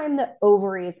anytime the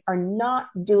ovaries are not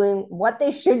doing what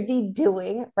they should be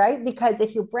doing, right? Because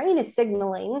if your brain is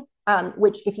signaling,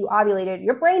 which if you ovulated,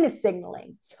 your brain is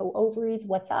signaling. So ovaries,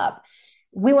 what's up?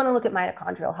 We want to look at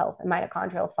mitochondrial health and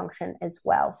mitochondrial function as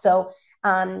well. So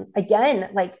again,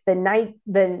 like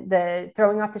the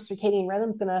throwing off the circadian rhythm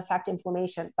is going to affect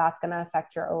inflammation. That's going to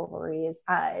affect your ovaries.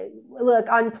 Look,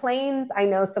 on planes, I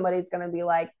know somebody's going to be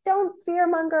like, don't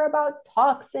fearmonger about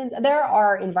toxins. There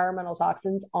are environmental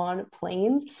toxins on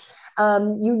planes.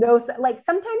 Like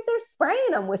sometimes they're spraying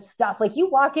them with stuff. Like you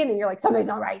walk in and you're like, something's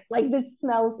not right. Like this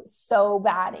smells so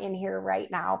bad in here right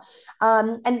now.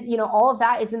 And all of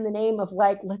that is in the name of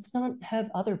like, let's not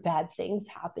have other bad things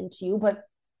happen to you, but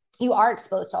you are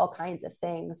exposed to all kinds of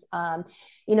things.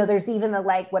 There's even the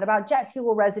like, what about jet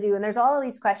fuel residue? And there's all of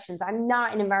these questions. I'm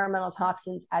not an environmental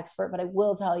toxins expert, but I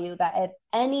will tell you that if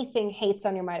anything hates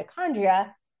on your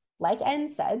mitochondria, like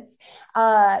NSAIDs,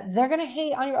 they're going to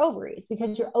hate on your ovaries,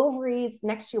 because your ovaries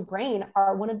next to your brain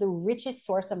are one of the richest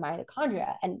source of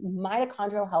mitochondria, and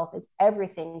mitochondrial health is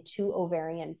everything to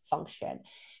ovarian function.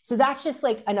 So that's just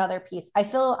like another piece. I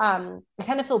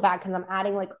kind of feel bad because I'm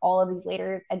adding like all of these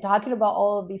layers and talking about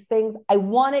all of these things. I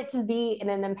want it to be in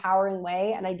an empowering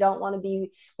way. And I don't want to be,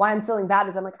 why I'm feeling bad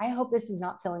is I'm like, I hope this is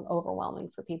not feeling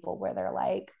overwhelming for people where they're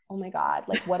like, oh my God,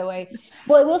 like what do I,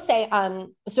 well, I will say,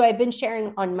 so I've been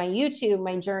sharing on my YouTube,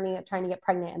 my journey of trying to get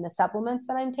pregnant and the supplements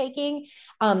that I'm taking.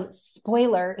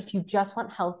 Spoiler, if you just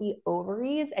want healthy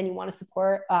ovaries and you want to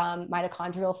support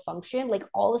mitochondrial function, like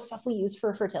all the stuff we use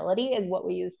for fertility is what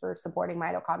we use for supporting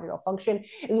mitochondrial function,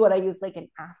 is what I use like in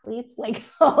athletes, like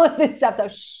all of this stuff.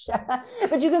 So,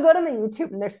 but you can go to my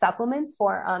YouTube and there's supplements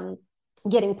for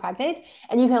getting pregnant,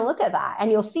 and you can look at that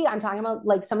and you'll see I'm talking about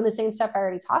like some of the same stuff I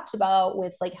already talked about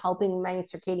with like helping my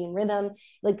circadian rhythm,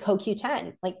 like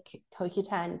CoQ10. Like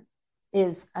CoQ10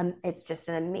 is it's just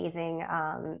an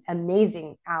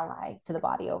amazing ally to the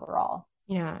body overall.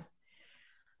 Yeah.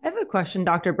 I have a question,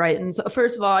 Dr. Brighton. So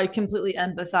first of all, I completely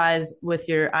empathize with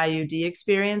your IUD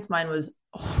experience. Mine was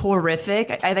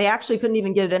horrific. They actually couldn't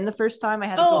even get it in the first time. I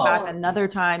had to go back another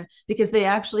time because they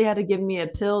actually had to give me a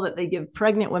pill that they give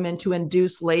pregnant women to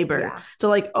induce labor, to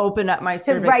like open up my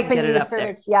cervix and get it up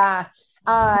cervix. There.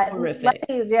 Yeah. Horrific. Let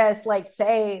me just like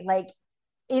say, like,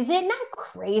 is it not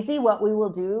crazy what we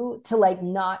will do to like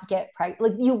not get pregnant?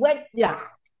 Like you went,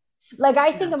 like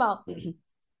I think about,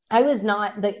 I was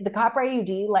not the copper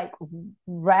IUD like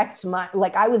wrecked my,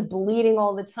 like I was bleeding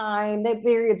all the time. The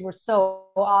periods were so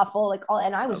awful, like all,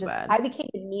 and I was I became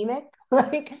anemic.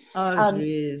 Like,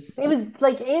 geez. It was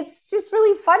like, it's just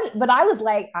really funny. But I was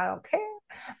like, I don't care.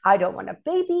 I don't want a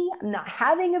baby. I'm not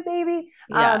having a baby.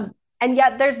 Yeah. And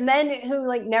yet there's men who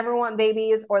like never want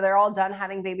babies, or they're all done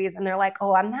having babies and they're like,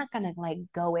 oh, I'm not going to like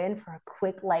go in for a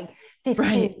quick like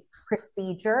 15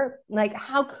 procedure. Like,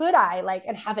 how could I like,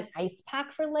 and have an ice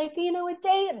pack for like, a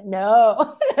day?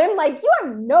 No. I'm like, you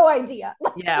have no idea.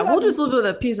 Like, we'll just live with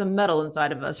a piece of metal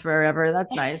inside of us forever.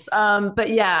 That's nice. But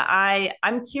yeah,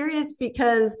 I'm curious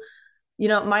because,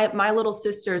 my little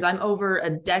sisters, I'm over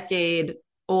a decade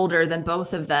older than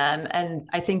both of them. And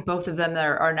I think both of them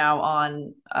are now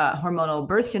on hormonal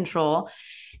birth control.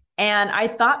 And I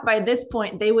thought by this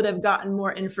point, they would have gotten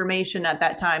more information at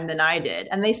that time than I did.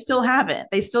 And they still haven't.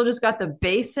 They still just got the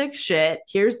basic shit.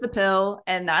 Here's the pill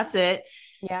and that's it.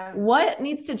 Yeah. What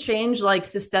needs to change like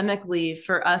systemically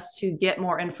for us to get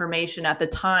more information at the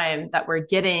time that we're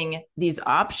getting these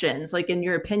options? Like, in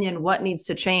your opinion, what needs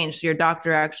to change so your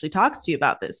doctor actually talks to you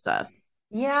about this stuff?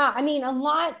 Yeah. I mean, a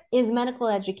lot is medical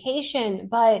education,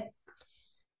 but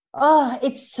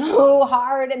it's so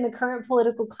hard in the current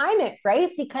political climate,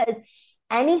 right? Because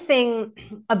anything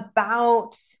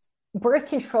about birth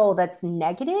control that's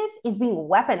negative is being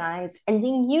weaponized and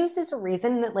being used as a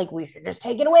reason that like we should just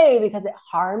take it away because it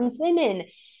harms women.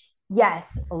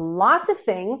 Yes, lots of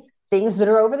things that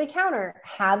are over the counter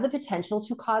have the potential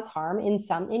to cause harm in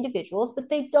some individuals, but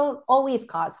they don't always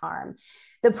cause harm.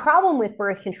 The problem with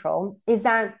birth control is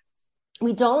that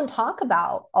we don't talk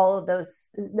about all of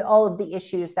the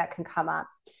issues that can come up.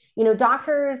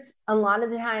 Doctors, a lot of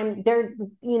the time,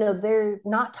 they're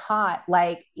not taught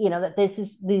like, that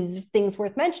these things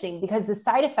worth mentioning, because the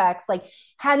side effects, like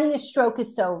having a stroke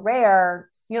is so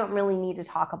rare, you don't really need to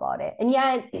talk about it. And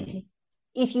yet,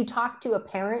 if you talk to a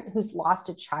parent who's lost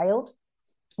a child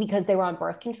because they were on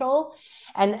birth control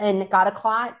and got a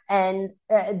clot and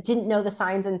didn't know the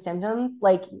signs and symptoms,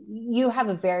 like you have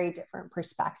a very different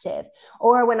perspective.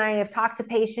 Or when I have talked to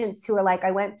patients who are like,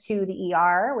 I went to the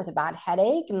ER with a bad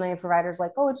headache and my provider's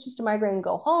like, oh, it's just a migraine,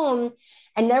 go home.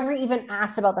 and never even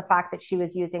asked about the fact that she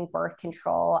was using birth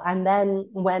control. And then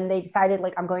when they decided,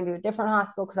 like, I'm going to a different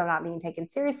hospital because I'm not being taken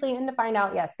seriously, and to find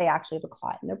out, yes, they actually have a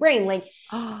clot in their brain. Like,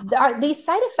 these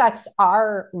side effects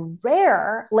are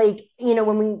rare. Like, you know,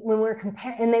 when we're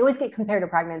comparing, and they always get compared to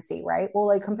pregnancy, right? Well,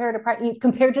 like compared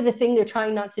to the thing they're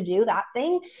trying not to do, that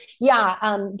thing. Yeah.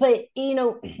 But you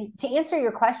know, to answer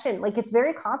your question, like, it's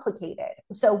very complicated.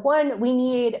 So one, we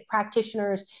need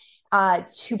practitioners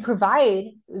to provide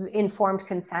informed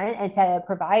consent and to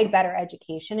provide better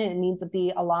education, and it needs to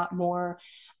be a lot more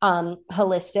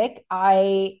holistic.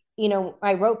 I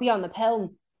wrote Beyond the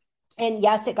Pill, and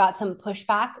yes, it got some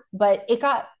pushback, but it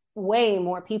got way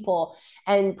more people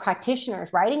and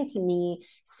practitioners writing to me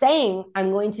saying,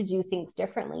 I'm going to do things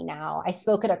differently now. I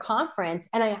spoke at a conference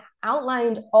and I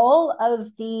outlined all of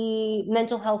the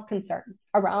mental health concerns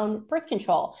around birth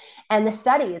control and the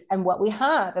studies and what we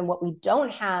have and what we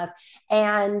don't have.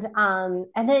 And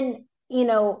then, you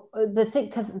know, the thing,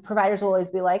 because the providers will always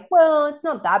be like, well, it's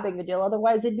not that big of a deal.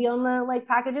 Otherwise it'd be on the like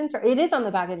package insert. It is on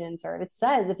the package insert. It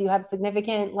says if you have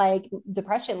significant like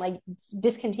depression, like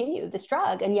discontinue this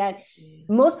drug. And yet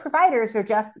most providers are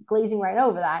just glazing right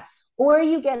over that. Or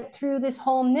you get through this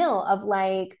whole mill of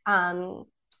like,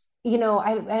 you know,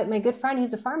 I my good friend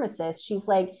who's a pharmacist, she's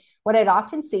like, what I'd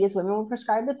often see is women will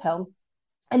prescribe the pill,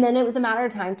 and then it was a matter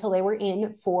of time till they were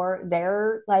in for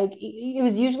their, like, it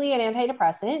was usually an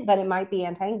antidepressant, but it might be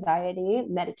anti-anxiety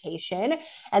medication.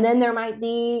 And then there might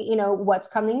be, you know, what's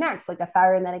coming next, like a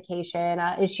thyroid medication.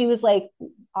 And she was like,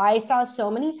 I saw so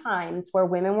many times where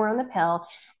women were on the pill,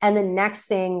 and the next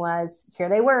thing was, here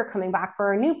they were coming back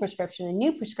for a new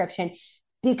prescription,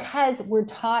 because we're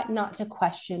taught not to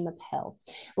question the pill.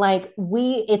 Like,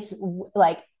 it's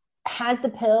like, has the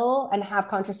pill and have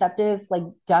contraceptives like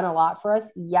done a lot for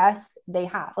us? Yes, they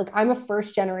have. Like, I'm a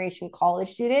first generation college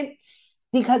student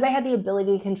because I had the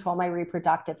ability to control my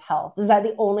reproductive health. Is that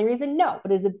the only reason? No,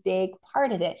 but it's a big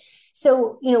part of it.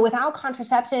 So, you know, without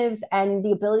contraceptives and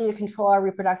the ability to control our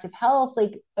reproductive health,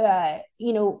 like,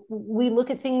 you know, we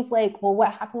look at things like, well,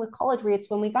 what happened with college rates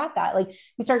when we got that? Like,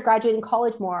 we started graduating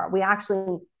college more. We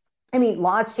actually, I mean,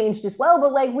 laws changed as well,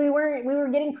 but like we were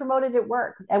getting promoted at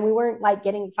work, and we weren't like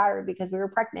getting fired because we were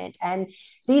pregnant, and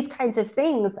these kinds of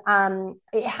things.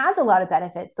 It has a lot of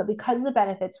benefits, but because the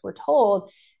benefits we're told,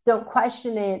 don't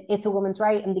question it, it's a woman's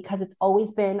right. And because it's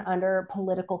always been under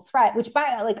political threat, which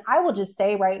I will just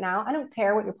say right now, I don't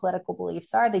care what your political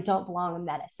beliefs are. They don't belong in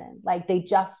medicine. Like, they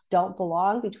just don't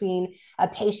belong between a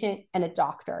patient and a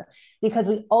doctor, because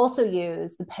we also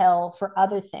use the pill for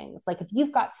other things. Like, if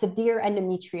you've got severe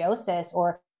endometriosis,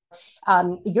 or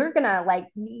you're gonna like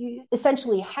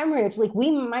essentially hemorrhage, like,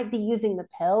 we might be using the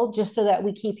pill just so that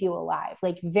we keep you alive,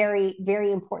 like, very,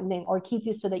 very important thing, or keep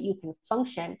you so that you can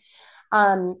function.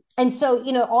 And so,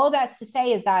 you know, all that's to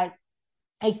say is that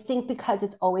I think because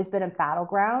it's always been a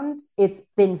battleground, it's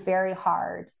been very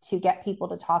hard to get people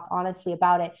to talk honestly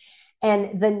about it.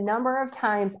 And the number of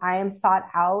times I am sought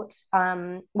out,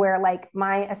 where like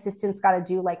my assistants got to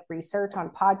do like research on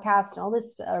podcasts and all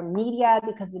this media,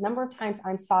 because the number of times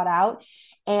I'm sought out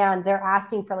and they're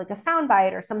asking for like a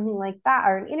soundbite or something like that,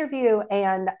 or an interview,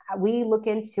 and we look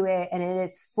into it and it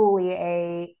is fully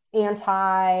a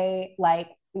anti, like,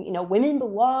 you know, women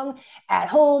belong at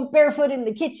home barefoot in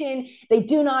the kitchen. They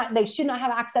should not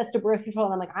have access to birth control.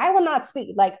 And I'm like, I will not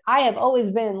speak. Like, I have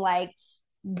always been like,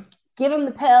 give them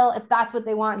the pill if that's what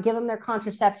they want, give them their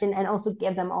contraception, and also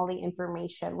give them all the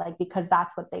information, like, because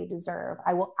that's what they deserve.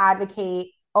 I will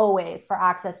advocate always for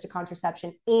access to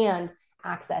contraception and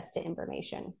access to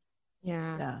information.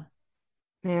 Yeah.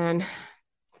 Man,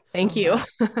 thank you.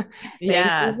 Thank you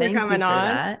for coming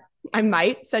on. That. I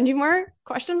might send you more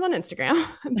questions on Instagram.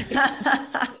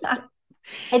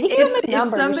 I think you have a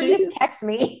number. You should just text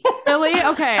me. Really?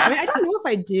 Okay. I mean, I don't know if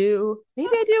I do.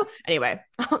 Maybe I do. Anyway,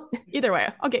 either way,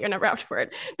 I'll get your number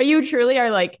afterward. But you truly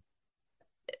are like,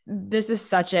 this is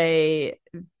such a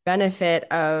benefit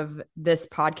of this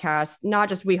podcast. Not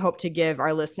just we hope to give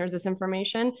our listeners this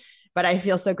information, but I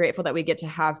feel so grateful that we get to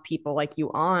have people like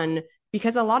you on,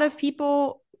 because a lot of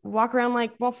people walk around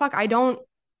like, well, fuck, I don't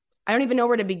even know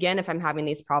where to begin if I'm having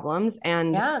these problems.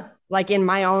 And like, in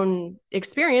my own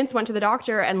experience, went to the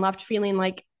doctor and left feeling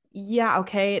like, yeah,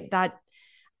 okay, that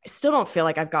I still don't feel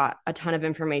like I've got a ton of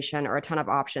information or a ton of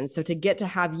options. So to get to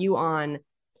have you on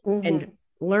and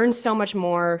learn so much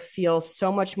more, feel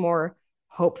so much more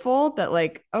hopeful that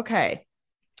like, okay,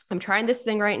 I'm trying this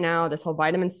thing right now, this whole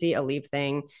vitamin C Aleve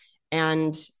thing,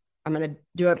 and I'm going to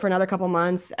do it for another couple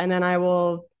months, and then I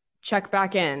will check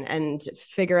back in and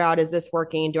figure out, is this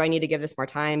working? Do I need to give this more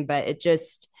time? But it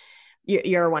just,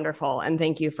 you're wonderful. And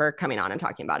thank you for coming on and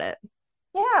talking about it.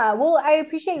 Yeah, well, I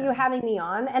appreciate you having me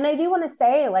on. And I do want to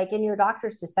say, like, in your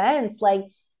doctor's defense, like,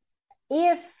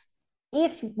 if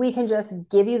we can just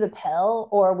give you the pill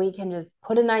or we can just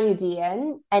put an IUD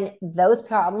in and those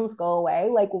problems go away,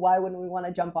 like why wouldn't we want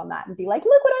to jump on that and be like,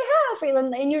 look what I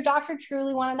have? And your doctor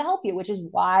truly wanted to help you, which is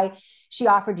why she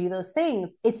offered you those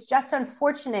things. It's just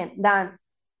unfortunate that,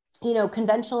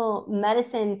 conventional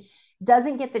medicine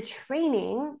doesn't get the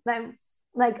training that,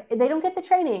 like, they don't get the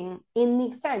training in the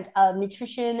extent of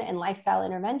nutrition and lifestyle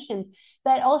interventions,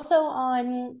 but also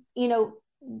on,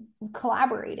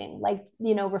 collaborating, like,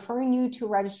 referring you to a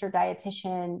registered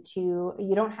dietitian. To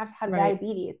You don't have to have Right.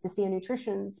 diabetes to see a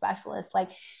nutrition specialist.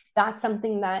 Like, that's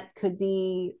something that could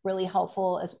be really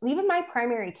helpful. As even my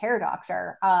primary care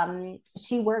doctor,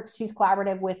 she's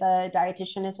collaborative with a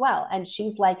dietitian as well, and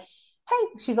she's like, hey,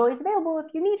 she's always available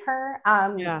if you need her.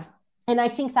 Yeah. And I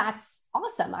think that's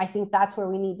awesome. I think that's where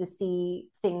we need to see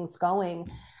things going.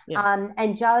 Yeah.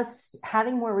 And just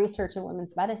having more research in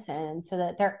women's medicine so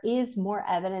that there is more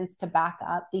evidence to back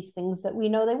up these things that we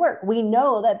know they work. We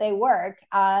know that they work.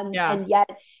 Yeah. And yet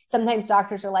sometimes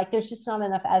doctors are like, there's just not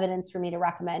enough evidence for me to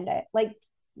recommend it. Like,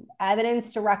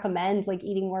 evidence to recommend like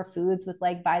eating more foods with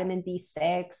like vitamin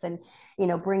B6 and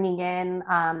bringing in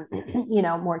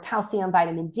more calcium,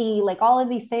 vitamin D, like all of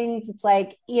these things. It's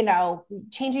like,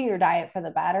 changing your diet for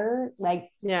the better,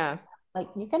 Yeah. like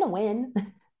you're gonna win.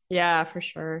 Yeah, for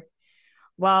sure.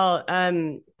 Well,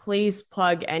 please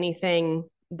plug anything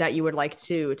that you would like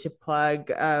to plug.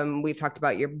 We've talked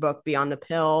about your book Beyond the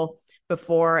Pill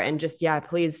before, and just, yeah,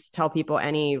 please tell people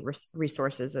any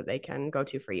resources that they can go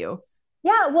to for you.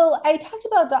 Yeah, well, I talked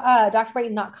about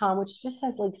drbrighton.com, which just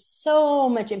has like so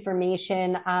much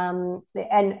information. And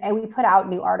we put out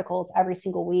new articles every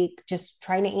single week, just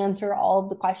trying to answer all of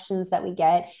the questions that we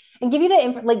get and give you the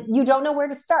info. Like, you don't know where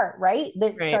to start, right?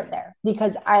 Right. Start there,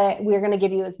 because we're going to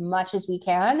give you as much as we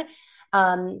can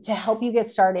to help you get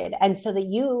started. And so that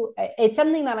it's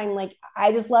something that I'm like,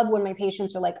 I just love when my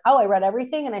patients are like, oh, I read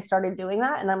everything and I started doing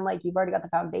that. And I'm like, you've already got the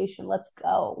foundation. Let's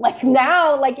go. Like,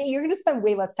 now, like, you're going to spend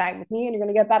way less time with me and you're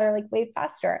going to get better, like, way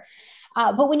faster.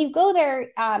 But when you go there,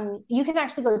 you can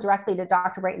actually go directly to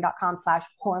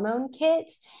drbrighton.com/hormone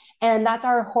kit. And that's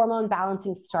our hormone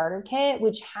balancing starter kit,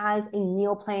 which has a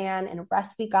meal plan and a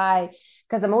recipe guide.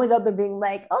 Because I'm always out there being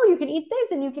like, oh, you can eat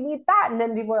this and you can eat that. And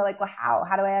then people are like, well,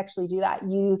 how do I actually do that?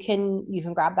 You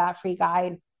can grab that free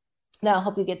guide. That'll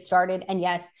help you get started. And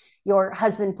yes, your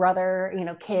husband, brother,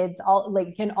 kids, all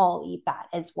like can all eat that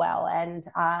as well. And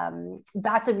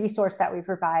that's a resource that we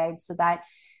provide so that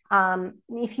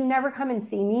if you never come and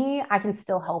see me, I can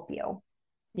still help you.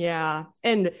 Yeah.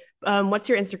 And what's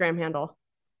your Instagram handle?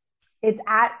 It's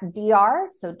at Dr.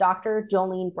 So Dr.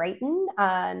 Jolene Brighton.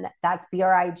 That's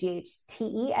Brighten.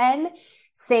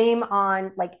 Same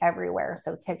on like everywhere.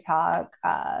 So TikTok,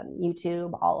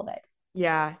 YouTube, all of it.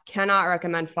 Yeah. Cannot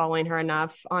recommend following her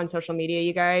enough on social media,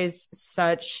 you guys.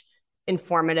 Such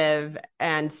informative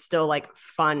and still like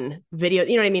fun video.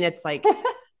 You know what I mean? It's like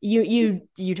you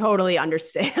totally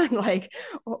understand like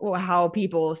how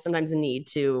people sometimes need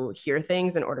to hear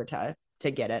things in order to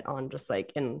get it on, just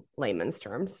like in layman's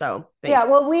terms. So yeah,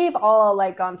 well, we've all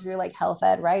like gone through like health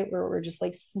ed, right? Where we're just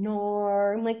like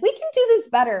snore. I'm like, we can do this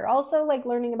better. Also, like,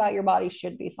 learning about your body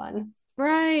should be fun.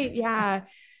 Right. Yeah.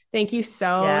 Thank you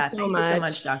so Thank you much. so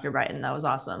much, Dr. Brighton. That was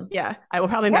awesome. Yeah. I will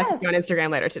probably message you on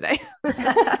Instagram later today. Well,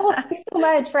 thanks so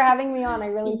much for having me on. I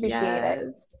really appreciate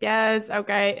it. Yes.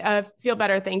 Okay. Feel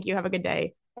better. Thank you. Have a good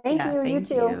day. Thank you. You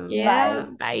too. Yeah.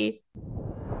 Bye.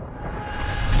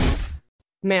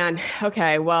 Man,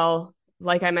 okay. Well,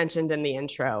 like I mentioned in the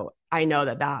intro, I know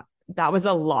that was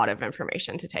a lot of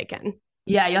information to take in.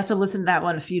 Yeah, you have to listen to that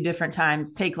one a few different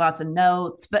times, take lots of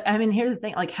notes. But I mean, here's the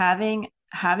thing, like having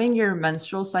your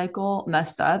menstrual cycle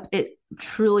messed up, it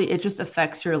just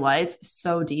affects your life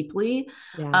so deeply.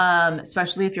 Yeah.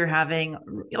 Especially if you're having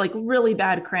like really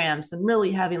bad cramps and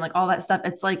really having like all that stuff.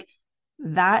 It's like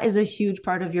that is a huge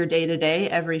part of your day to day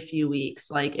every few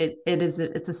weeks. Like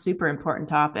it's a super important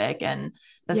topic. And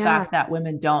the fact that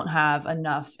women don't have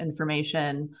enough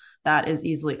information that is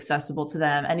easily accessible to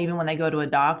them. And even when they go to a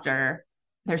doctor,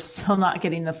 they're still not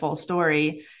getting the full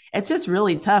story. It's just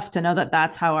really tough to know that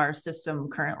that's how our system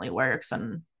currently works.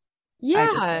 And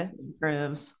yeah, it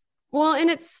improves. Well, and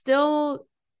it's still,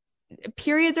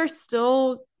 periods are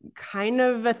still kind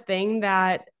of a thing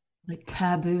that like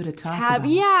taboo to talk about.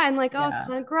 Yeah. And like, it's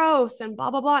kind of gross and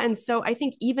blah, blah, blah. And so I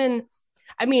think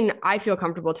I feel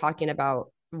comfortable talking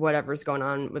about whatever's going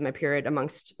on with my period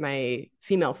amongst my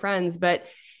female friends, but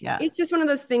it's just one of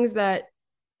those things that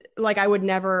like, I probably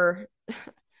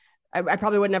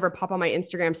would never pop on my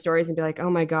Instagram stories and be like, oh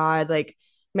my God, like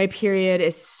my period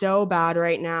is so bad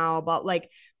right now, but like,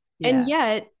 and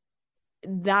Yeah. yet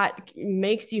that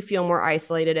makes you feel more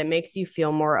isolated. It makes you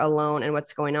feel more alone in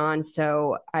what's going on.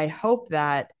 So I hope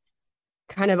that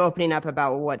kind of opening up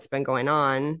about what's been going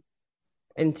on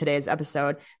in today's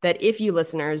episode, that if you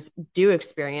listeners do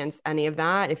experience any of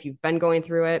that, if you've been going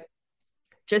through it,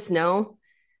 just know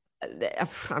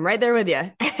I'm right there with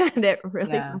you. And it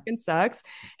really Yeah. fucking sucks.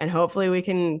 And hopefully we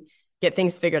can get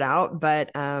things figured out.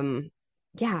 But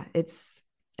yeah, it's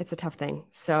a tough thing.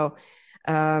 So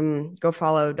go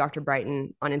follow Dr.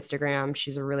 Brighton on Instagram.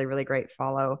 She's a really, really great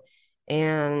follow.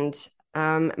 And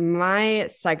my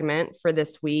segment for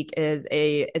this week is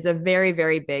it's a very,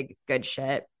 very big good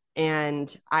shit.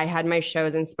 And I had my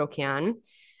shows in Spokane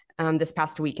this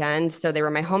past weekend. So they were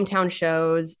my hometown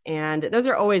shows, and those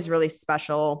are always really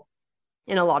special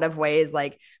in a lot of ways.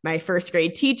 Like my first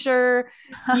grade teacher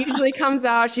usually comes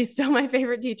out. She's still my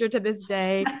favorite teacher to this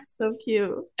day. That's so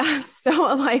cute.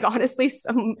 So like honestly,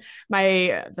 some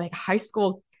my like high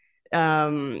school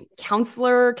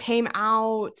counselor came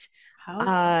out.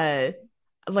 How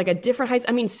Like a different high.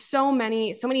 I mean, so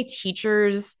many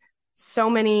teachers, so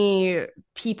many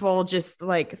people just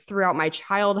like throughout my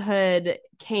childhood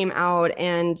came out,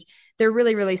 and they're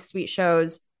really, really sweet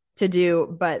shows to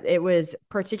do. But it was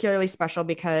particularly special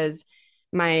because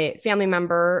my family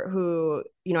member, who,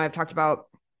 you know, I've talked about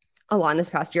a lot in this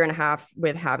past year and a half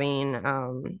with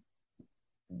having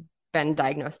been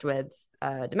diagnosed with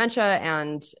dementia,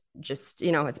 and just,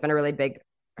 you know, it's been a really big,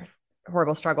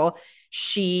 horrible struggle.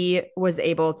 She was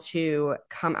able to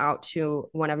come out to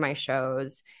one of my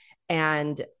shows,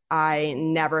 and I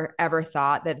never ever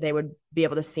thought that they would be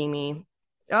able to see me.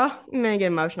 Oh, I'm gonna get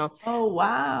emotional. Oh,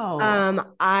 wow.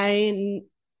 I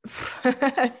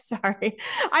sorry,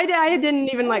 I didn't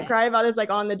even like cry about this like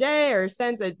on the day or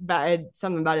since. It's bad.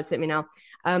 Something about it's hit me now.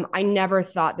 I never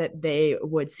thought that they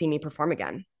would see me perform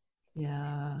again,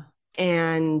 Yeah.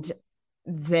 and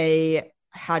they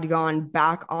had gone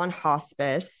back on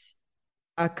hospice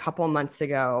a couple months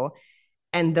ago,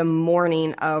 and the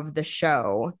morning of the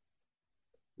show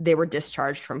they were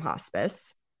discharged from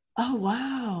hospice. Oh,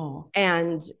 wow.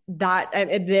 And that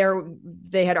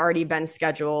they had already been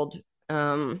scheduled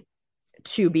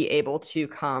to be able to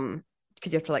come,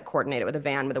 because you have to like coordinate it with a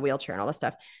van with a wheelchair and all this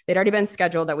stuff. They'd already been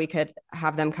scheduled that we could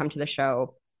have them come to the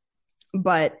show,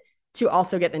 but to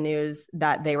also get the news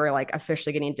that they were like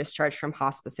officially getting discharged from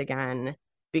hospice again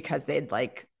because they'd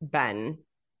like been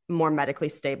more medically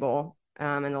stable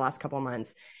in the last couple of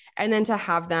months. And then to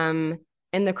have them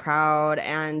in the crowd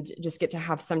and just get to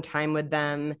have some time with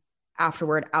them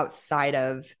afterward outside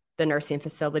of the nursing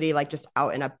facility, like just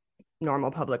out in a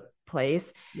normal public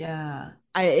place. Yeah.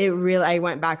 I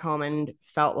went back home and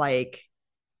felt like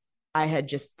I had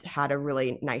just had a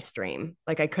really nice dream.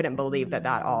 Like I couldn't believe that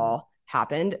all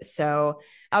happened. So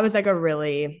that was a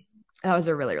really,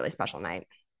 really special night.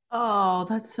 Oh,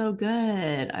 that's so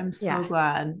good. I'm so Yeah.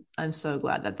 glad. I'm so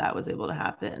glad that that was able to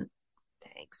happen.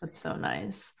 Thanks. That's so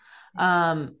nice.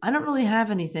 I don't really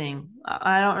have anything.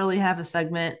 I don't really have a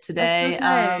segment today.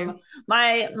 Okay.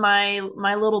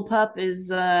 My little pup is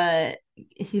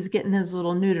he's getting his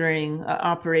little neutering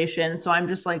operation, so I'm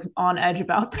just like on edge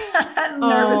about that,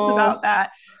 nervous Oh. about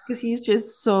that because he's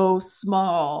just so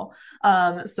small.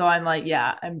 So I'm like,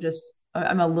 yeah,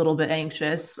 I'm a little bit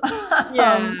anxious.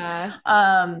 Yeah.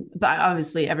 But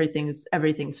obviously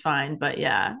everything's fine. But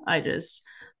yeah,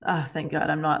 thank God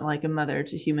I'm not like a mother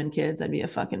to human kids. I'd be a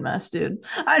fucking mess, dude.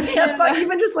 I'd be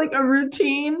even just like a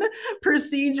routine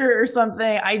procedure or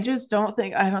something. I don't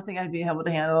think I'd be able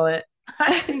to handle it.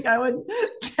 I think I would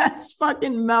just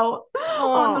fucking melt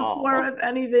on the floor with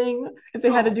anything if they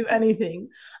had to do anything.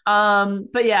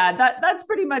 But yeah, that's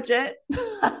pretty much it.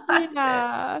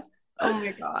 Yeah. Oh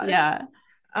my gosh. Yeah.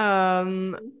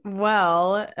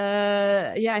 Well,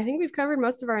 yeah, I think we've covered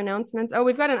most of our announcements. Oh,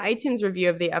 we've got an iTunes review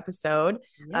of the episode.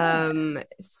 Yes.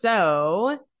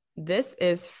 So this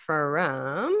is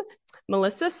from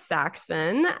Melissa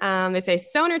Saxon. They say,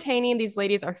 so entertaining. These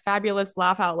ladies are fabulous,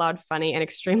 laugh out loud, funny, and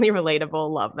extremely relatable.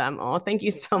 Love them. Oh, thank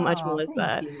you so much,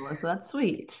 Melissa. Thank you, Melissa. That's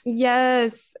sweet.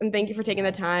 Yes. And thank you for taking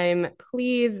the time.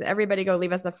 Please, everybody, go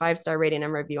leave us a 5-star rating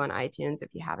and review on iTunes if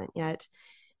you haven't yet.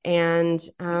 And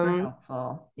Super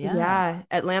helpful. Yeah,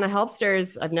 Atlanta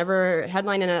Helpsters. I've never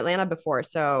headlined in Atlanta before,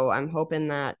 so I'm hoping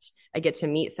that I get to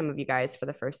meet some of you guys for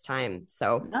the first time.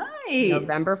 So nice.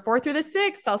 November 4th through the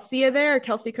 6th, I'll see you there,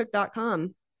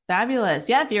 kelseycook.com. Fabulous.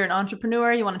 Yeah, if you're an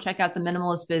entrepreneur, you want to check out the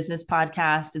Minimalist Business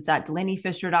Podcast, it's at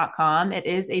DelaneyFisher.com. It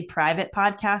is a private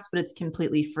podcast, but it's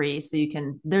completely free. So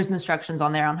there's instructions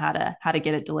on there on how to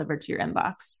get it delivered to your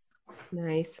inbox.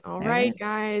 Nice. All right,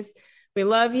 guys. We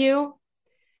love you.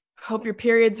 Hope your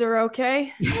periods are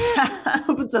okay. I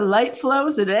hope it's a light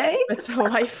flow today. It's a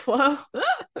light flow.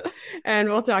 And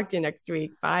we'll talk to you next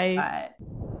week. Bye. Bye.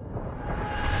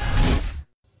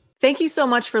 Thank you so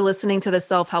much for listening to the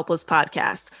Self-Helpless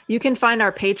podcast. You can find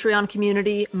our Patreon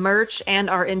community, merch, and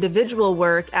our individual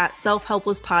work at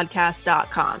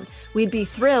selfhelplesspodcast.com. We'd be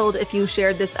thrilled if you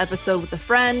shared this episode with a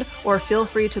friend, or feel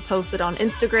free to post it on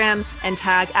Instagram and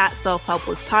tag at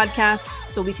Self-Helpless Podcast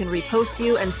so we can repost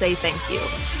you and say thank you.